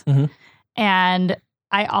beers. Mm-hmm. And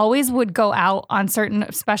I always would go out on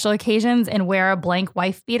certain special occasions and wear a blank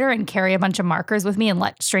wife beater and carry a bunch of markers with me and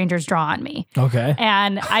let strangers draw on me. Okay.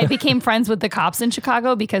 And I became friends with the cops in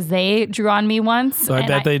Chicago because they drew on me once. So I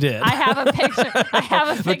bet they did. I have a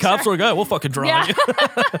picture. The cops were like, we'll fucking draw you.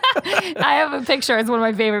 I have a picture. It's one of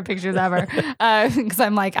my favorite pictures ever. Because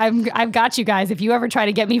I'm like, I've got you guys. If you ever try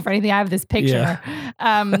to get me for anything, I have this picture.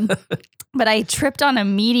 Yeah. But I tripped on a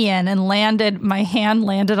median and my hand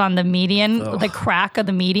landed on the median, the crack of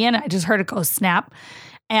the median. I just heard it go snap.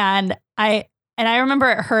 And I remember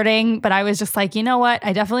it hurting, but I was just like, you know what?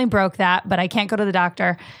 I definitely broke that, but I can't go to the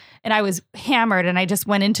doctor. And I was hammered and I just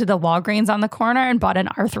went into the Walgreens on the corner and bought an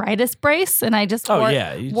arthritis brace. And I just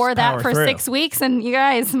wore that for 6 weeks. And you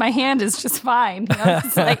guys, my hand is just fine. You know,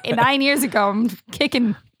 it's like 9 years ago, I'm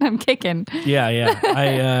kicking.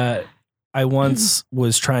 Yeah. I once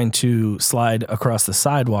was trying to slide across the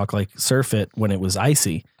sidewalk, like surf it when it was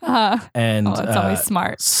icy. And that's always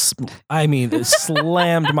smart. It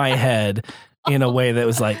slammed my head in a way that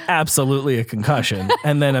was like absolutely a concussion.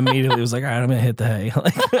 And then immediately was like, all right, I'm going to hit the hay.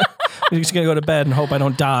 I'm just going to go to bed and hope I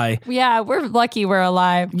don't die. Yeah, we're lucky we're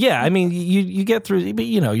alive. Yeah, I mean, you get through, but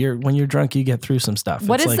when you're drunk, you get through some stuff.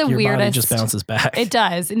 What is like the your weirdest? Body just bounces back. It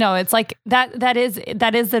does. No, it's like that is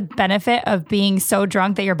the benefit of being so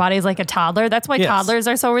drunk that your body's like a toddler. That's why toddlers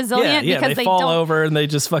are so resilient because they fall over and they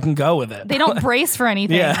just fucking go with it. They don't brace for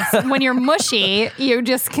anything. Yeah. When you're mushy, you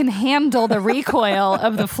just can handle the recoil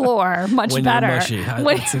of the floor much better. You're mushy.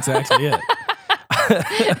 That's exactly it.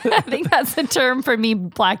 I think that's the term for me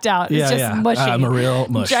blacked out. It's just mushy. I'm a real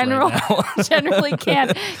mush Generally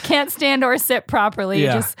can't stand or sit properly.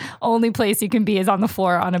 Yeah. Just only place you can be is on the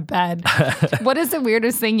floor on a bed. What is the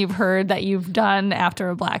weirdest thing you've heard that you've done after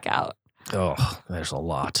a blackout? Oh, there's a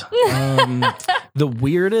lot. The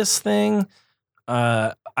weirdest thing,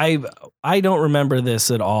 I don't remember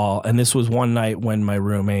this at all. And this was one night when my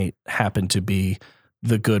roommate happened to be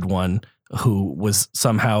the good one who was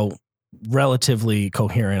somehow relatively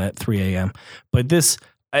coherent at 3 a.m. But this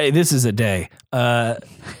is a day.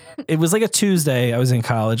 It was like a Tuesday. I was in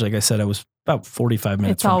college. Like I said, I was about 45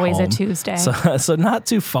 minutes from home. It's always a Tuesday. So not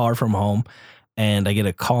too far from home. And I get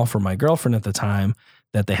a call from my girlfriend at the time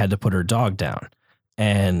that they had to put her dog down.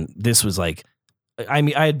 And this was like, I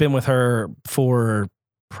had been with her for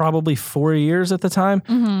probably 4 years at the time.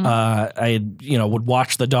 Mm-hmm. I would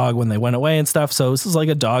watch the dog when they went away and stuff. So this is like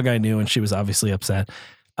a dog I knew, and she was obviously upset.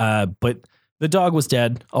 But the dog was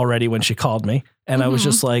dead already when she called me. And I was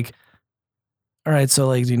just like, all right, so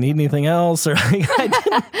like, do you need anything else? Or like,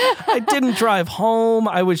 I didn't drive home.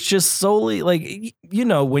 I was just solely like,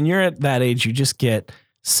 when you're at that age, you just get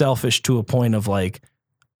selfish to a point of like,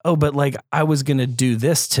 oh, but like I was going to do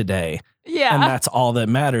this today. Yeah. And that's all that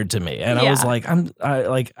mattered to me. And I was like,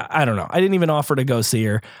 I don't know. I didn't even offer to go see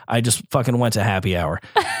her. I just fucking went to happy hour.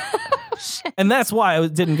 And that's why I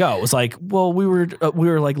didn't go. It was like, well, we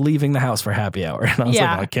were like leaving the house for happy hour. And I was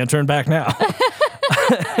like, I can't turn back now.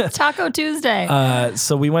 It's Taco Tuesday.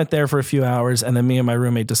 So we went there for a few hours, and then me and my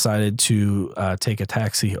roommate decided to take a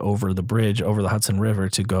taxi over the bridge, over the Hudson River,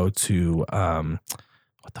 to go to,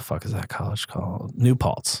 what the fuck is that college called? New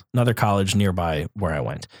Paltz, another college nearby where I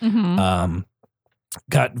went. Mm-hmm.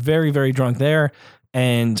 Got very, very drunk there.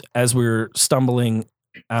 And as we were stumbling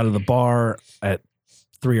out of the bar at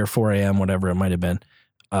 3 or 4 a.m., whatever it might have been,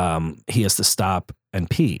 he has to stop and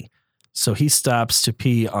pee. So he stops to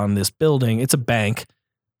pee on this building. It's a bank.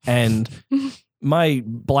 And my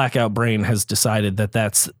blackout brain has decided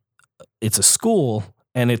that it's a school,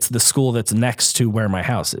 and it's the school that's next to where my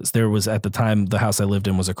house is. There was, at the time, the house I lived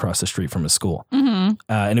in was across the street from a school. Mm-hmm.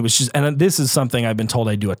 And it was just, and this is something I've been told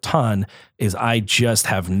I do a ton, is I just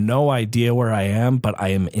have no idea where I am, but I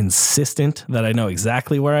am insistent that I know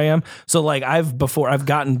exactly where I am. So like I've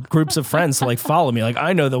gotten groups of friends to like follow me. Like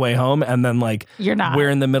I know the way home, and then like you're not. We're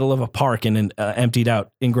in the middle of a park in an emptied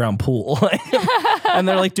out in-ground pool. And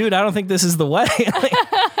they're like, dude, I don't think this is the way.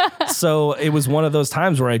 So it was one of those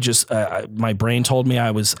times where I just, my brain told me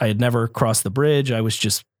I had never crossed the bridge. I was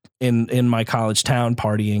just in my college town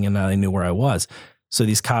partying, and I knew where I was. So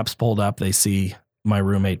these cops pulled up, they see my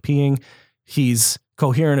roommate peeing. He's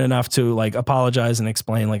coherent enough to like apologize and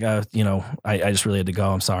explain like, I just really had to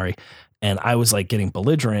go. I'm sorry. And I was like getting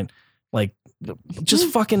belligerent, like just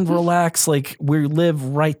fucking relax. Like we live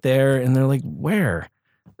right there. And they're like, where?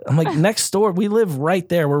 I'm like, next door. We live right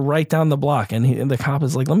there. We're right down the block. And the cop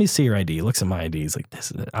is like, let me see your ID. He looks at my ID. He's like,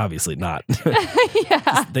 this is obviously not.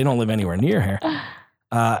 Yeah. They don't live anywhere near here.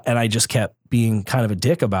 And I just kept being kind of a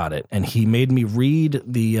dick about it. And he made me read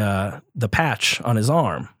the patch on his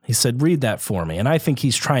arm. He said, read that for me. And I think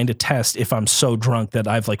he's trying to test if I'm so drunk that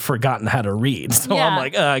I've like forgotten how to read. So I'm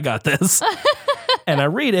like, I got this. And I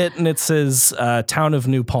read it and it says Town of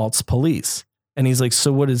New Paltz Police. And he's like,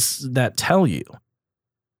 so what does that tell you?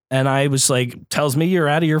 And I was like, tells me you're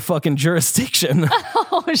out of your fucking jurisdiction.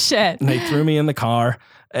 Oh, shit. And they threw me in the car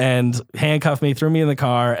and handcuffed me, threw me in the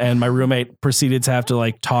car. And my roommate proceeded to have to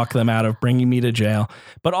like talk them out of bringing me to jail.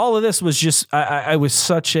 But all of this was just, I was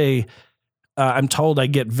such a, I'm told I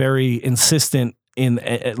get very insistent in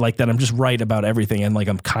like that I'm just right about everything. And like,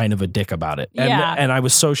 I'm kind of a dick about it. And I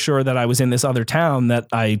was so sure that I was in this other town that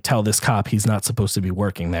I tell this cop he's not supposed to be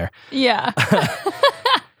working there. Yeah.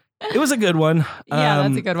 It was a good one. Yeah,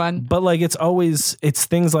 that's a good one. But like, it's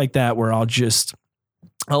things like that where I'll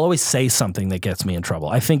always say something that gets me in trouble.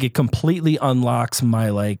 I think it completely unlocks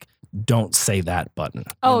my like, don't say that button.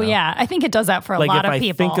 Oh, yeah. I think it does that for a lot of people.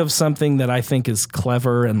 If I think of something that I think is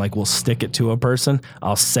clever and like will stick it to a person,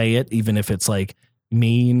 I'll say it, even if it's like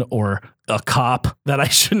mean or a cop that I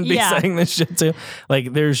shouldn't be saying this shit to.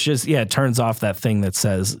 Like there's just, it turns off that thing that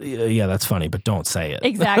says, yeah, that's funny, but don't say it.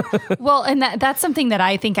 Exactly. Well, and that's something that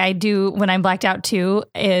I think I do when I'm blacked out too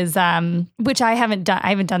is, which I haven't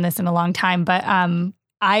done this in a long time, but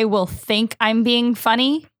I will think I'm being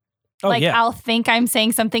funny. I'll think I'm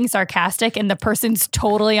saying something sarcastic and the person's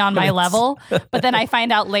totally on my level. But then I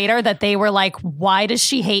find out later that they were like, why does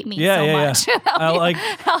she hate me so much? Yeah.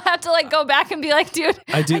 I'll have to like go back and be like, dude,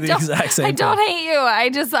 I do the exact same thing. I don't hate you.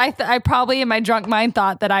 I probably in my drunk mind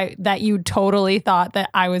thought that you totally thought that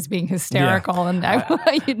I was being hysterical and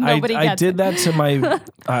nobody gets it. I did that to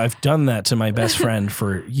I've done that to my best friend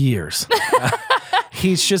for years.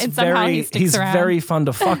 He's just he's very fun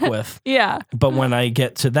to fuck with. Yeah. But when I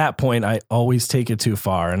get to that point, I always take it too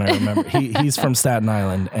far. And I remember he's from Staten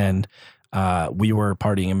Island and we were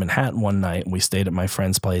partying in Manhattan one night and we stayed at my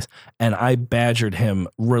friend's place and I badgered him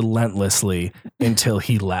relentlessly until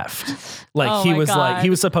he left. Like he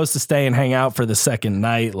was supposed to stay and hang out for the second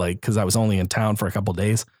night, like, cause I was only in town for a couple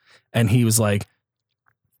days. And he was like,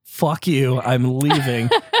 fuck you, I'm leaving.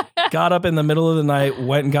 Got up in the middle of the night,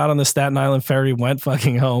 went and got on the Staten Island ferry, went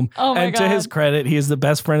fucking home. Oh my God. To his credit, he is the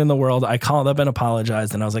best friend in the world. I called up and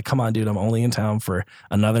apologized. And I was like, come on, dude, I'm only in town for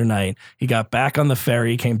another night. He got back on the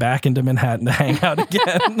ferry, came back into Manhattan to hang out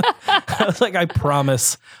again. I was like, I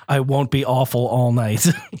promise I won't be awful all night.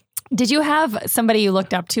 Did you have somebody you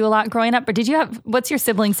looked up to a lot growing up? Or what's your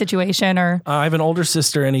sibling situation? Or I have an older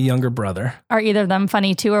sister and a younger brother. Are either of them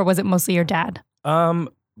funny too? Or was it mostly your dad?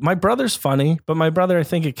 My brother's funny, but my brother, I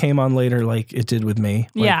think it came on later like it did with me.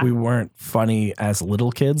 Like we weren't funny as little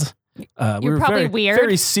kids. We were probably weird.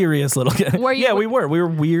 Very serious little kids. We were. We were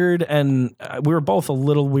weird and we were both a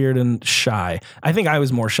little weird and shy. I think I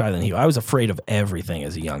was more shy than he. I was afraid of everything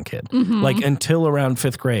as a young kid. Mm-hmm. Like until around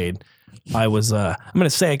 5th grade, I was, I'm going to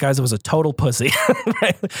say it, guys, I was a total pussy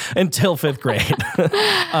right? Until 5th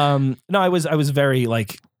grade. No, I was very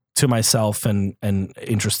like to myself and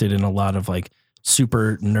interested in a lot of like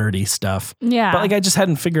super nerdy stuff. Yeah. But like I just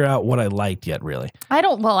hadn't figured out what I liked yet, really.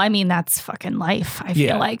 That's fucking life, I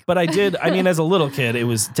feel like. But I did, as a little kid, it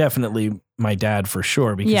was definitely my dad for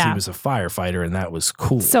sure because he was a firefighter and that was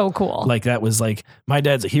cool. So cool. Like that was like, my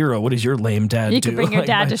dad's a hero. What does your lame dad do? You could bring your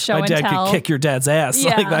dad to show and tell. My dad could kick your dad's ass,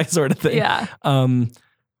 like that sort of thing. Yeah.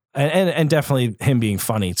 And definitely him being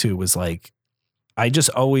funny too was like, I just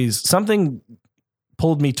always, something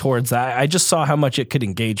pulled me towards that. I just saw how much it could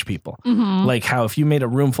engage people. Mm-hmm. Like how if you made a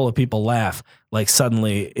room full of people laugh, like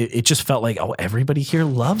suddenly it just felt like, oh, everybody here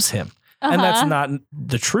loves him. Uh-huh. And that's not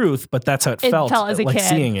the truth, but that's how it felt as a like kid.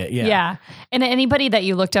 Seeing it. Yeah. Yeah. And anybody that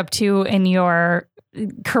you looked up to in your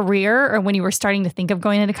career or when you were starting to think of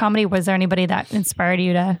going into comedy, was there anybody that inspired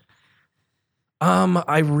you to?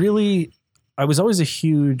 I was always a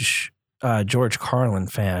huge George Carlin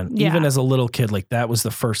fan. Even as a little kid, like that was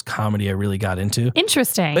the first comedy I really got into.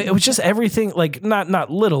 Interesting. It was just everything, like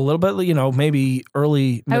not little, but maybe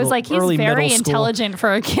early. I was like, he's very intelligent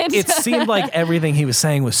for a kid. It seemed like everything he was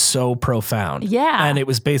saying was so profound. Yeah, and it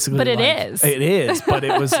was basically, but it is, but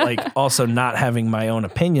it was like also not having my own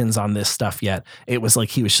opinions on this stuff yet. It was like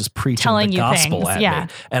he was just preaching the gospel at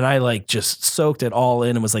me, and I like just soaked it all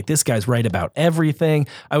in and was like, this guy's right about everything.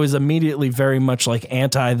 I was immediately very much like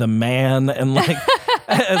anti the man, and like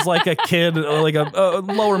as like a kid, like a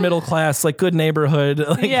lower middle class, like good neighborhood,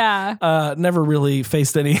 like, never really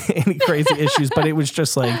faced any crazy issues, but it was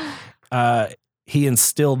just like he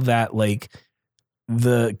instilled that like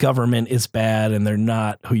the government is bad and they're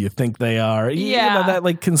not who you think they are. Yeah. You know, that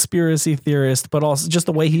like conspiracy theorist, but also just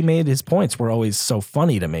the way he made his points were always so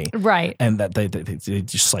funny to me. Right. And that they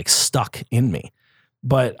just like stuck in me.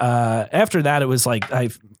 But after that, it was like, I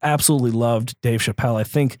absolutely loved Dave Chappelle. I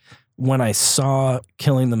think when I saw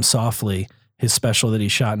Killing Them Softly, his special that he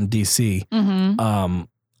shot in DC,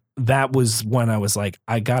 that was when I was like,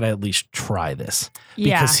 I gotta at least try this,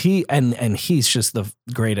 because he and he's just the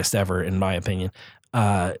greatest ever in my opinion.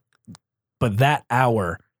 But that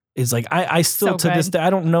hour is like, I still to this day, I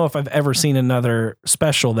don't know if I've ever seen another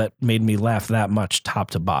special that made me laugh that much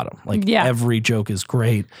top to bottom. Like every joke is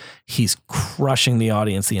great. He's crushing the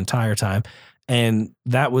audience the entire time. And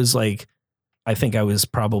that was like, I think I was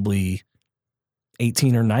probably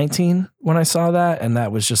 18 or 19 when I saw that. And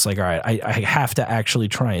that was just like, all right, I have to actually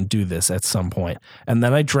try and do this at some point. And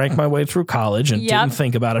then I drank my way through college and didn't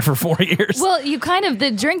think about it for 4 years. Well,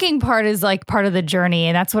 the drinking part is like part of the journey.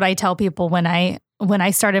 And that's what I tell people when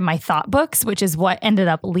I started my thought books, which is what ended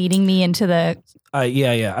up leading me into the...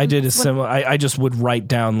 I did a similar... I just would write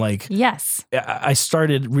down like... Yes. I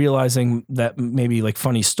started realizing that maybe like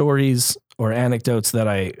funny stories or anecdotes that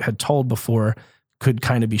I had told before could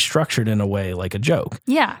kind of be structured in a way like a joke.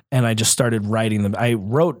 Yeah. And I just started writing them. I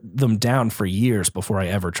wrote them down for years before I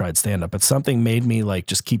ever tried stand-up, but something made me like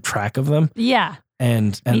just keep track of them. Yeah.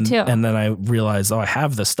 And me too. And then I realized, I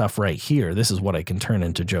have this stuff right here. This is what I can turn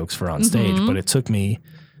into jokes for on stage. But it took me,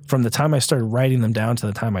 from the time I started writing them down to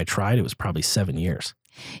the time I tried, it was probably 7 years.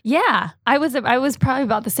 Yeah. I was probably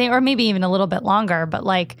about the same, or maybe even a little bit longer, but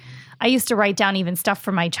like I used to write down even stuff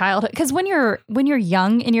from my childhood. Because when you're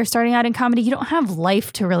young and you're starting out in comedy, you don't have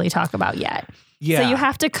life to really talk about yet. Yeah. So you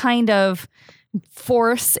have to kind of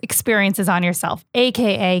force experiences on yourself,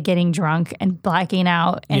 aka getting drunk and blacking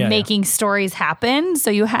out and making stories happen, so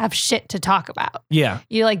you have shit to talk about. Yeah,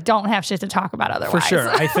 you like don't have shit to talk about otherwise. For sure.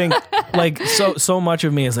 I think like so much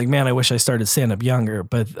of me is like, man, I wish I started stand up younger,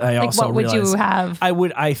 but I also what would you have?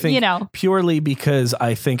 I think purely because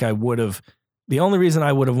I think I would have. The only reason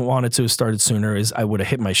I would have wanted to have started sooner is I would have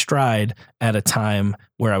hit my stride at a time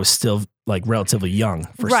where I was still like relatively young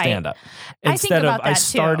for stand up. Instead of I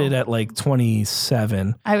started at like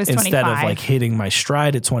 27. I was 25. Instead of like hitting my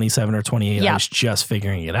stride at 27 or 28, I was just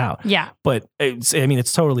figuring it out. Yeah. But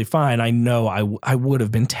it's totally fine. I know I would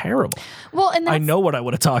have been terrible. Well, and I know what I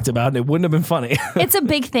would have talked about and it wouldn't have been funny. It's a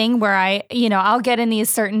big thing where I'll get in these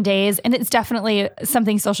certain days, and it's definitely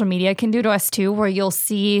something social media can do to us too, where you'll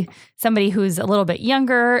see somebody who's a little bit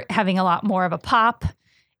younger having a lot more of a pop.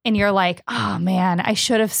 And you're like, oh man, I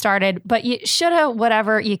should have started, but you should have,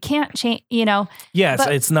 whatever. You can't change, Yes,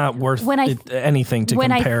 it's not worth anything to compare.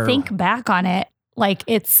 When I think back on it, like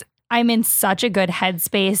I'm in such a good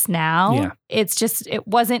headspace now. Yeah. It's just, it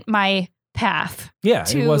wasn't my path. Yeah,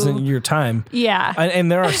 it wasn't your time. Yeah.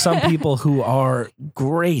 And there are some people who are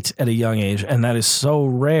great at a young age, and that is so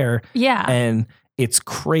rare. Yeah. And it's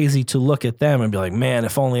crazy to look at them and be like, man,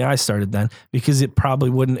 if only I started then, because it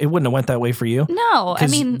wouldn't have went that way for you. No, I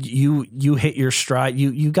mean, you hit your stride.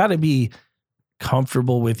 You got to be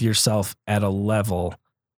comfortable with yourself at a level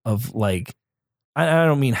of like, I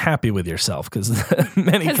don't mean happy with yourself, because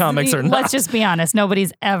many comics are not. Let's just be honest.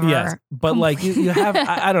 Nobody's ever. Yes, but like you have,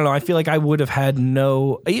 I don't know. I feel like I would have had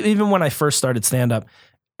even when I first started stand up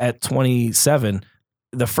at 27,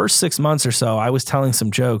 the first 6 months or so, I was telling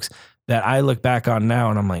some jokes that I look back on now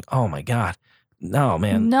and I'm like, oh my God, no,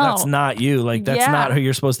 man, that's not you. Like, that's not who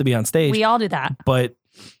you're supposed to be on stage. We all do that. But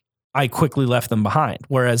I quickly left them behind.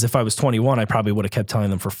 Whereas if I was 21, I probably would have kept telling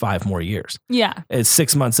them for 5 more years. Yeah. It's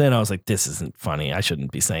 6 months in, I was like, this isn't funny. I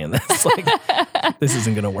shouldn't be saying this. Like, this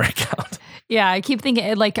isn't going to work out. Yeah. I keep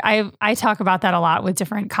thinking, like, I talk about that a lot with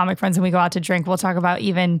different comic friends when we go out to drink. We'll talk about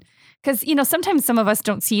even, because, sometimes some of us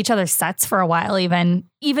don't see each other's sets for a while,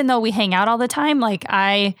 even though we hang out all the time. Like,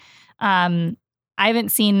 I haven't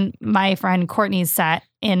seen my friend Courtney's set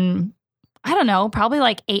in, I don't know, probably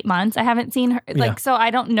like 8 months. I haven't seen her. So I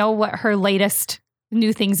don't know what her latest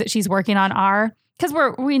new things that she's working on are, because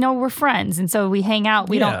we're friends, and so we hang out.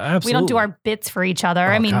 We don't do our bits for each other.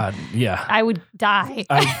 Oh, I mean, God, yeah, I would die.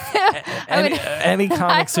 Any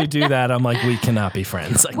comics who do that, I'm like, we cannot be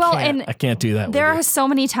friends. I can't do that. There are so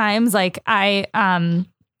many times like that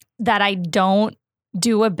I don't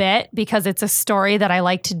do a bit because it's a story that I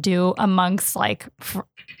like to do amongst like.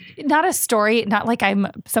 Not a story, not like I'm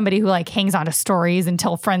somebody who like hangs on to stories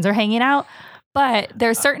until friends are hanging out, but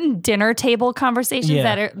there's certain dinner table conversations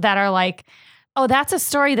that are like, oh, that's a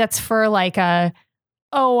story that's for like I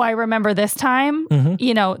remember this time. Mm-hmm.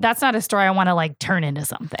 You know, that's not a story I want to like turn into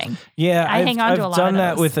something. Yeah, I hang on to a lot of those. I've done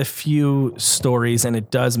that with a few stories, and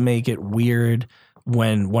it does make it weird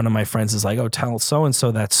when one of my friends is like, oh, tell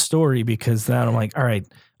so-and-so that story, because then I'm like, all right,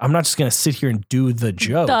 I'm not just going to sit here and do the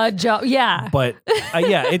joke. Yeah. But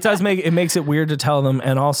it makes it weird to tell them.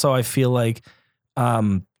 And also I feel like,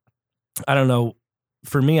 I don't know,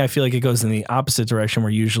 for me, I feel like it goes in the opposite direction,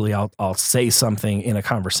 where usually I'll say something in a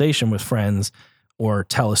conversation with friends or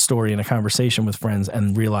tell a story in a conversation with friends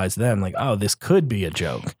and realize then like, oh, this could be a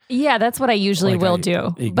joke. Yeah, that's what I usually will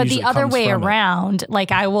do. But the other way around,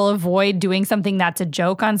 like I will avoid doing something that's a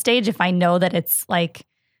joke on stage if I know that it's like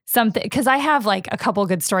something, because I have like a couple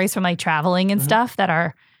good stories from like traveling and stuff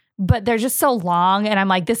but they're just so long, and I'm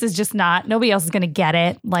like, this is just not, nobody else is going to get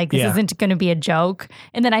it. Like this isn't going to be a joke.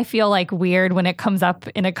 And then I feel like weird when it comes up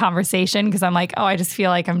in a conversation, because I'm like, oh, I just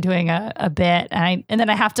feel like I'm doing a bit. And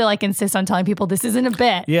then I have to like insist on telling people this isn't a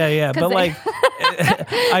bit. Yeah. But like,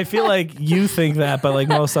 I feel like you think that, but like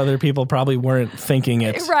most other people probably weren't thinking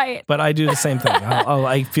it. Right. But I do the same thing.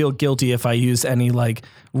 I feel guilty if I use any like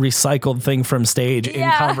recycled thing from stage in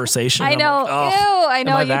conversation. I know. I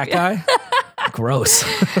know. Am I that guy? Gross.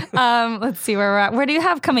 Let's see where we're at. What do you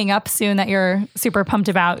have coming up soon that you're super pumped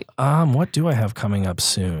about? What do I have coming up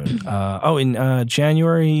soon? In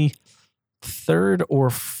January 3rd or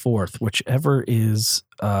 4th, whichever is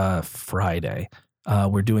Friday,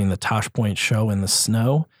 we're doing the Tosh Point show in the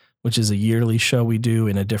snow, which is a yearly show we do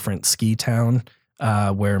in a different ski town,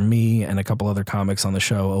 where me and a couple other comics on the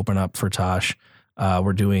show open up for Tosh.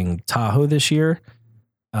 We're doing Tahoe this year.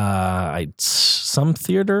 Some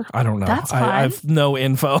theater. I don't know. That's fine. I have no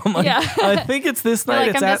info. I'm like, I think it's this night.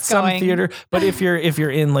 It's at some theater. But if you're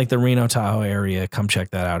in like the Reno Tahoe area, come check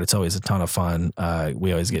that out. It's always a ton of fun.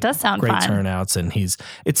 We always get great turnouts, and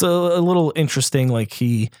it's a little interesting. Like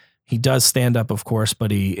he does stand up, of course,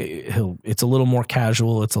 but it's a little more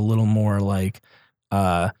casual. It's a little more like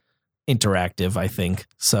interactive, I think.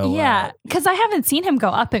 So yeah, because I haven't seen him go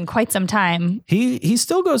up in quite some time. He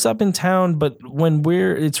still goes up in town, but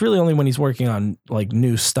it's really only when he's working on like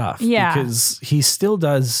new stuff. Yeah, because he still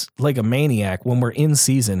does like a maniac. When we're in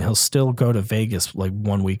season, he'll still go to Vegas like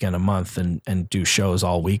one weekend a month and do shows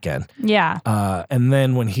all weekend. Yeah, and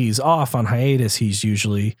then when he's off on hiatus, he's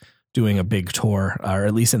usually doing a big tour, or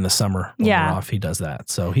at least in the summer when we're off, he does that.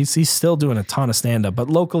 So he's still doing a ton of stand up, but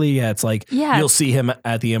locally, it's like you'll see him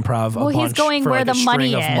at the Improv. Well, he's going where the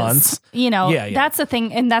money is. Months. You know, that's the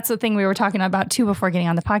thing, and that's the thing we were talking about too before getting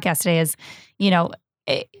on the podcast today. Is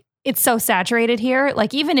it's so saturated here.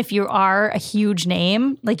 Like even if you are a huge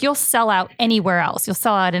name, like you'll sell out anywhere else. You'll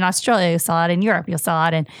sell out in Australia. You'll sell out in Europe. You'll sell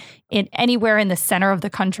out in anywhere in the center of the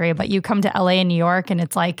country. But you come to LA and New York, and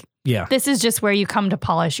it's like. Yeah, this is just where you come to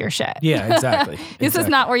polish your shit. Yeah, exactly. This is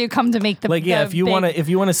not where you come to make the if you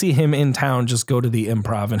want to see him in town, just go to the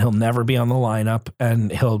Improv, and he'll never be on the lineup,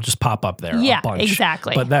 and he'll just pop up there. Yeah, a bunch.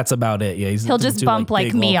 Exactly. But that's about it. Yeah, he'll just bump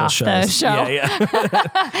like me off the show.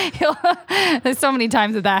 Yeah. There's so many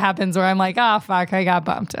times that happens where I'm like, oh fuck, I got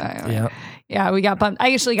bumped. Yeah, we got bumped.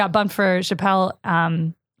 I actually got bumped for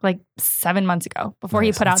Chappelle. Like 7 months ago, before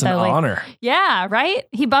he put out the honor. Yeah, right.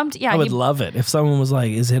 He bumped. Yeah, I would love it if someone was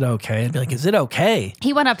like, "Is it okay?" I'd be like, "Is it okay?"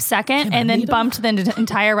 He went up second, and then bumped the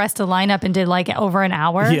entire rest of the lineup and did like over an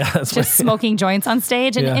hour. Yeah, just smoking joints on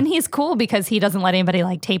stage, and he's cool because he doesn't let anybody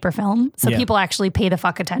like tape or film, so people actually pay the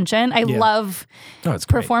fuck attention. I love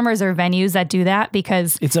performers or venues that do that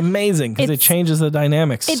because it's amazing because it changes the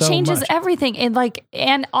dynamics. It changes everything,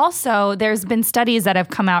 and also there's been studies that have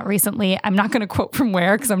come out recently. I'm not going to quote from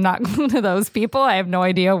where because I'm not one of those people. I have no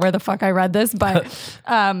idea where the fuck I read this, but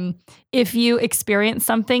if you experience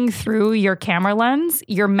something through your camera lens,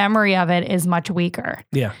 your memory of it is much weaker.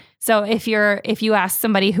 Yeah. So if you ask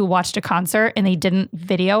somebody who watched a concert and they didn't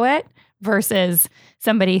video it versus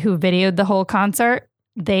somebody who videoed the whole concert,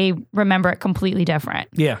 they remember it completely different.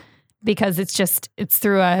 Yeah. Because it's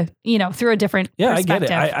through a different perspective. I get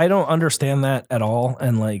it. I don't understand that at all.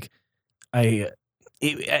 And like,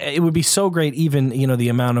 it would be so great, even, the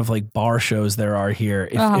amount of like bar shows there are here.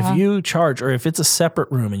 If you charge, or if it's a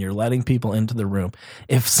separate room and you're letting people into the room,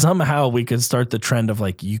 if somehow we could start the trend of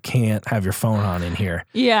like, you can't have your phone on in here.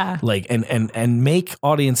 Yeah. Like, and make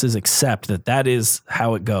audiences accept that is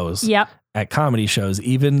how it goes. Yep. At comedy shows,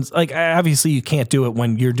 even like obviously you can't do it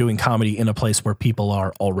when you're doing comedy in a place where people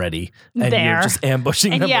are already and there. You're just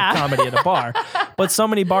ambushing them with comedy at a bar. But so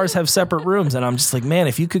many bars have separate rooms, and I'm just like, man,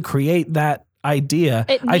 if you could create that idea,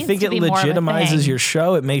 I think it legitimizes your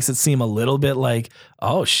show. It makes it seem a little bit like,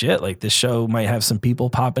 oh shit, like this show might have some people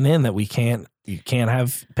popping in that you can't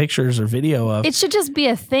have pictures or video of. It should just be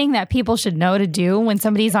a thing that people should know to do when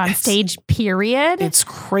somebody's on stage, period. It's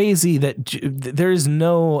crazy that there's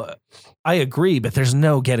no... I agree, but there's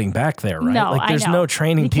no getting back there, right? No, like there's no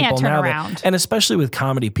training people now. And especially with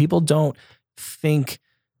comedy, people don't think,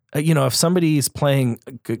 if somebody's playing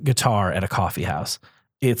guitar at a coffee house,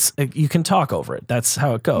 you can talk over it. That's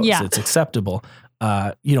how it goes. Yeah. It's acceptable.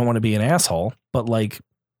 You don't want to be an asshole, but like,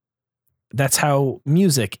 that's how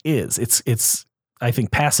music is. It's I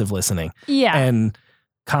think passive listening. Yeah. And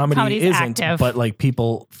comedy isn't, active. But like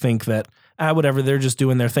people think that, whatever, they're just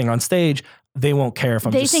doing their thing on stage. They won't care if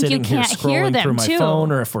I'm just sitting here scrolling through my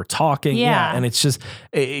phone or if we're talking. Yeah. And it's just,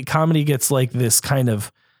 comedy gets like this kind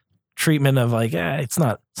of treatment of like, it's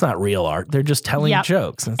not real art. They're just telling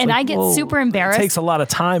jokes. And like, I get super embarrassed. It takes a lot of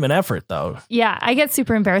time and effort though. Yeah. I get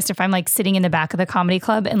super embarrassed if I'm like sitting in the back of the comedy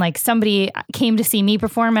club and like somebody came to see me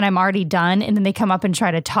perform and I'm already done. And then they come up and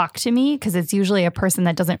try to talk to me, because it's usually a person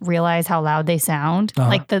that doesn't realize how loud they sound.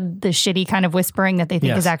 Like the shitty kind of whispering that they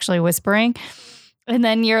think is actually whispering. And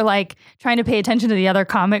then you're like trying to pay attention to the other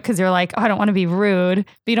comic because you're like, oh, I don't want to be rude,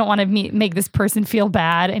 but you don't want to make this person feel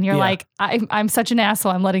bad. And you're like, I'm such an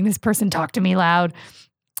asshole. I'm letting this person talk to me loud.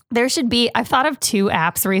 There should be, I've thought of 2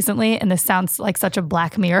 apps recently, and this sounds like such a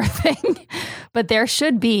Black Mirror thing, but there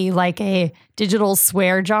should be like a digital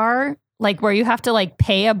swear jar, like where you have to like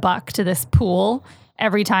pay $1 to this pool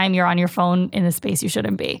every time you're on your phone in a space you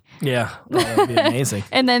shouldn't be. Yeah, that would be amazing.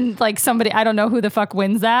 And then like somebody, I don't know who the fuck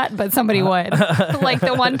wins that, but somebody would. Like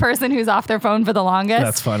the one person who's off their phone for the longest.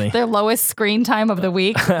 That's funny. Their lowest screen time of the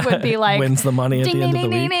week would be like, wins the money at the end of the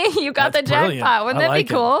week. You got the jackpot. Wouldn't that be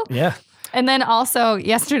cool? Yeah. And then also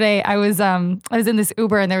yesterday I was in this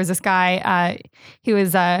Uber and there was this guy, he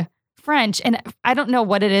was French, and I don't know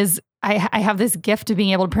what it is. I have this gift of being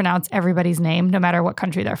able to pronounce everybody's name no matter what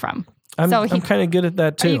country they're from. I'm kind of good at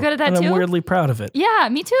that too. Are you good at that and too? I'm weirdly proud of it. Yeah,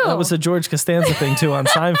 me too. That was a George Costanza thing too on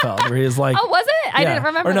Seinfeld, where he was like, "Oh, was it? I didn't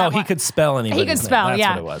remember." Or no, he could spell anybody's name. He could spell. That's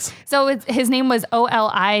what it was. So his name was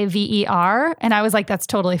Oliver, and I was like, "That's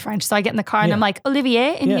totally French." So I get in the car and I'm like,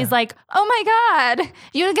 "Olivier," and he's like, "Oh my God,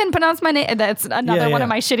 you can pronounce my name." That's another one of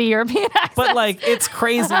my shitty European accents. But like, it's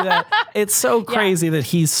crazy that it's so crazy that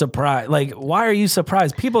he's surprised. Like, why are you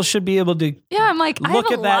surprised? People should be able to. Yeah, I'm like,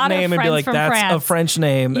 look at that name and be like, "That's France. a French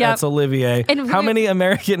name. Yep. That's Olivier." And how many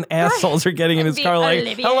American assholes are getting in his car like,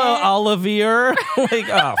 Olivier. "Hello, Olivier"? Like,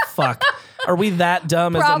 oh fuck. Are we that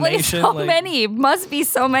dumb Probably as a nation? So many. Must be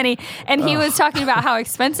so many. And he was talking about how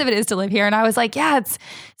expensive it is to live here. And I was like, yeah, it's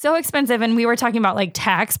so expensive. And we were talking about like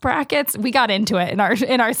tax brackets. We got into it in our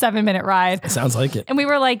 7-minute ride. It sounds like it. And we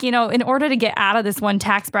were like, in order to get out of this one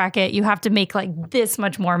tax bracket, you have to make like this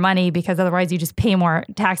much more money, because otherwise you just pay more.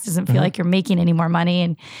 Tax doesn't feel like you're making any more money.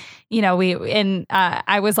 And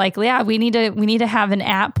I was like, yeah, we need to have an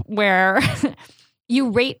app where you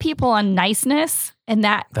rate people on niceness, and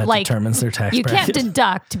that like determines their tax you bracket. can't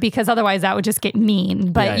deduct, because otherwise that would just get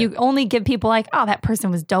mean. But you only give people like, oh, that person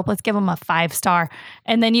was dope, let's give them a 5-star.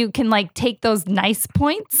 And then you can like take those nice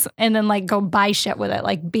points and then like go buy shit with it,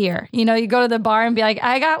 like beer. You go to the bar and be like,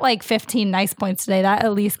 I got like 15 nice points today. That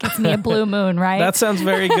at least gets me a blue moon, right? That sounds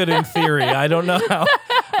very good in theory. I don't know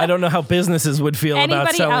how businesses would feel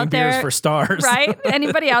about selling beers for stars. Right?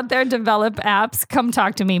 Anybody out there develop apps, come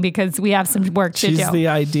talk to me, because we have some work to do. She's the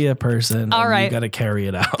idea person. All right. You got to carry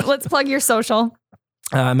it out. Let's plug your social.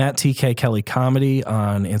 I'm at TK Kelly Comedy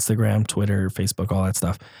on Instagram, Twitter, Facebook, all that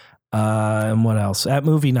stuff. And what else? At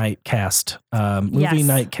Movie Night Cast. Movie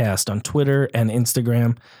Night Cast on Twitter and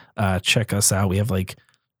Instagram. Check us out. We have like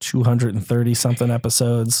 230 something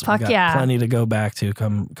episodes. Fuck, we got plenty to go back to.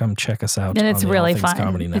 Come check us out. And it's really fun.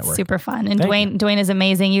 Comedy Network. It's super fun. And Dwayne is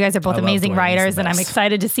amazing. You guys are both amazing writers, and I'm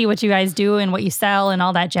excited to see what you guys do and what you sell and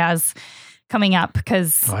all that jazz coming up,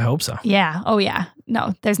 because I hope so. Yeah. Oh yeah.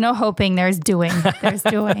 No, there's no hoping. There's doing. There's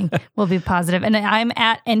doing. We'll be positive. And I'm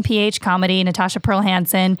at NPH Comedy, Natasha Pearl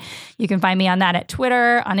Hansen. You can find me on that at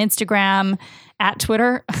Twitter, on Instagram, at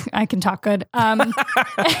Twitter. I can talk good. And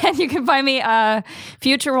you can find me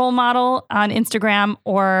Future Role Model on Instagram,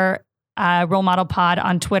 or Role Model Pod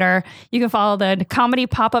on Twitter. You can follow the Comedy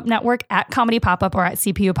Pop-Up Network at Comedy Pop-Up or at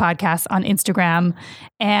CPU Podcast on Instagram.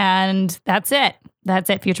 And that's it.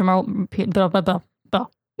 Future blah, blah, blah, blah.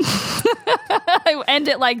 I end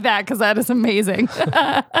it like that because that is amazing.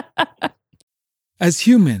 As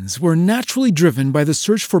humans, we're naturally driven by the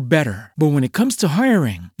search for better. But when it comes to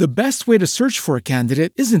hiring, the best way to search for a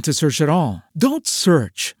candidate isn't to search at all. Don't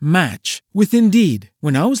search, match with Indeed.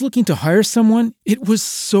 When I was looking to hire someone, it was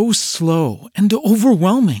so slow and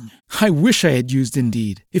overwhelming. I wish I had used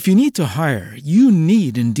Indeed. If you need to hire, you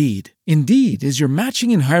need Indeed. Indeed is your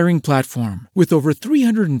matching and hiring platform with over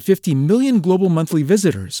 350 million global monthly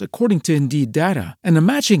visitors, according to Indeed data, and a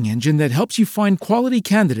matching engine that helps you find quality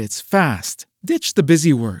candidates fast. Ditch the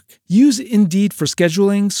busy work. Use Indeed for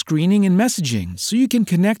scheduling, screening, and messaging so you can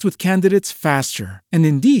connect with candidates faster. And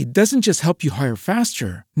Indeed doesn't just help you hire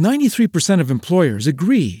faster. 93% of employers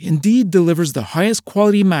agree Indeed delivers the highest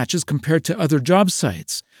quality matches compared to other job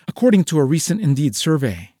sites, according to a recent Indeed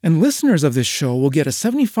survey. And listeners of this show will get a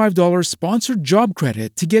 $75 sponsored job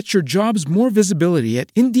credit to get your jobs more visibility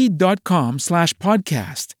at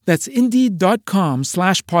Indeed.com/podcast. That's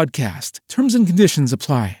Indeed.com/podcast. Terms and conditions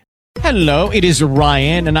apply. Hello, it is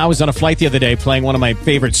Ryan, and I was on a flight the other day playing one of my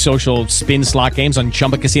favorite social spin slot games on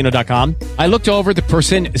ChumbaCasino.com. I looked over at the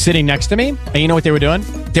person sitting next to me, and you know what they were doing?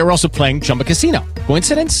 They were also playing Chumba Casino.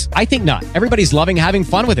 Coincidence? I think not. Everybody's loving having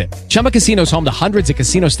fun with it. Chumba Casino is home to hundreds of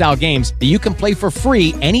casino-style games that you can play for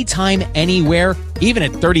free anytime, anywhere, even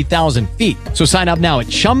at 30,000 feet. So sign up now at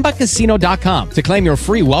ChumbaCasino.com to claim your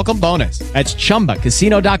free welcome bonus. That's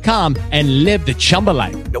ChumbaCasino.com and live the Chumba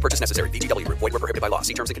life. No purchase necessary. VGW. Void where prohibited by law.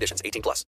 See terms and conditions. 18+.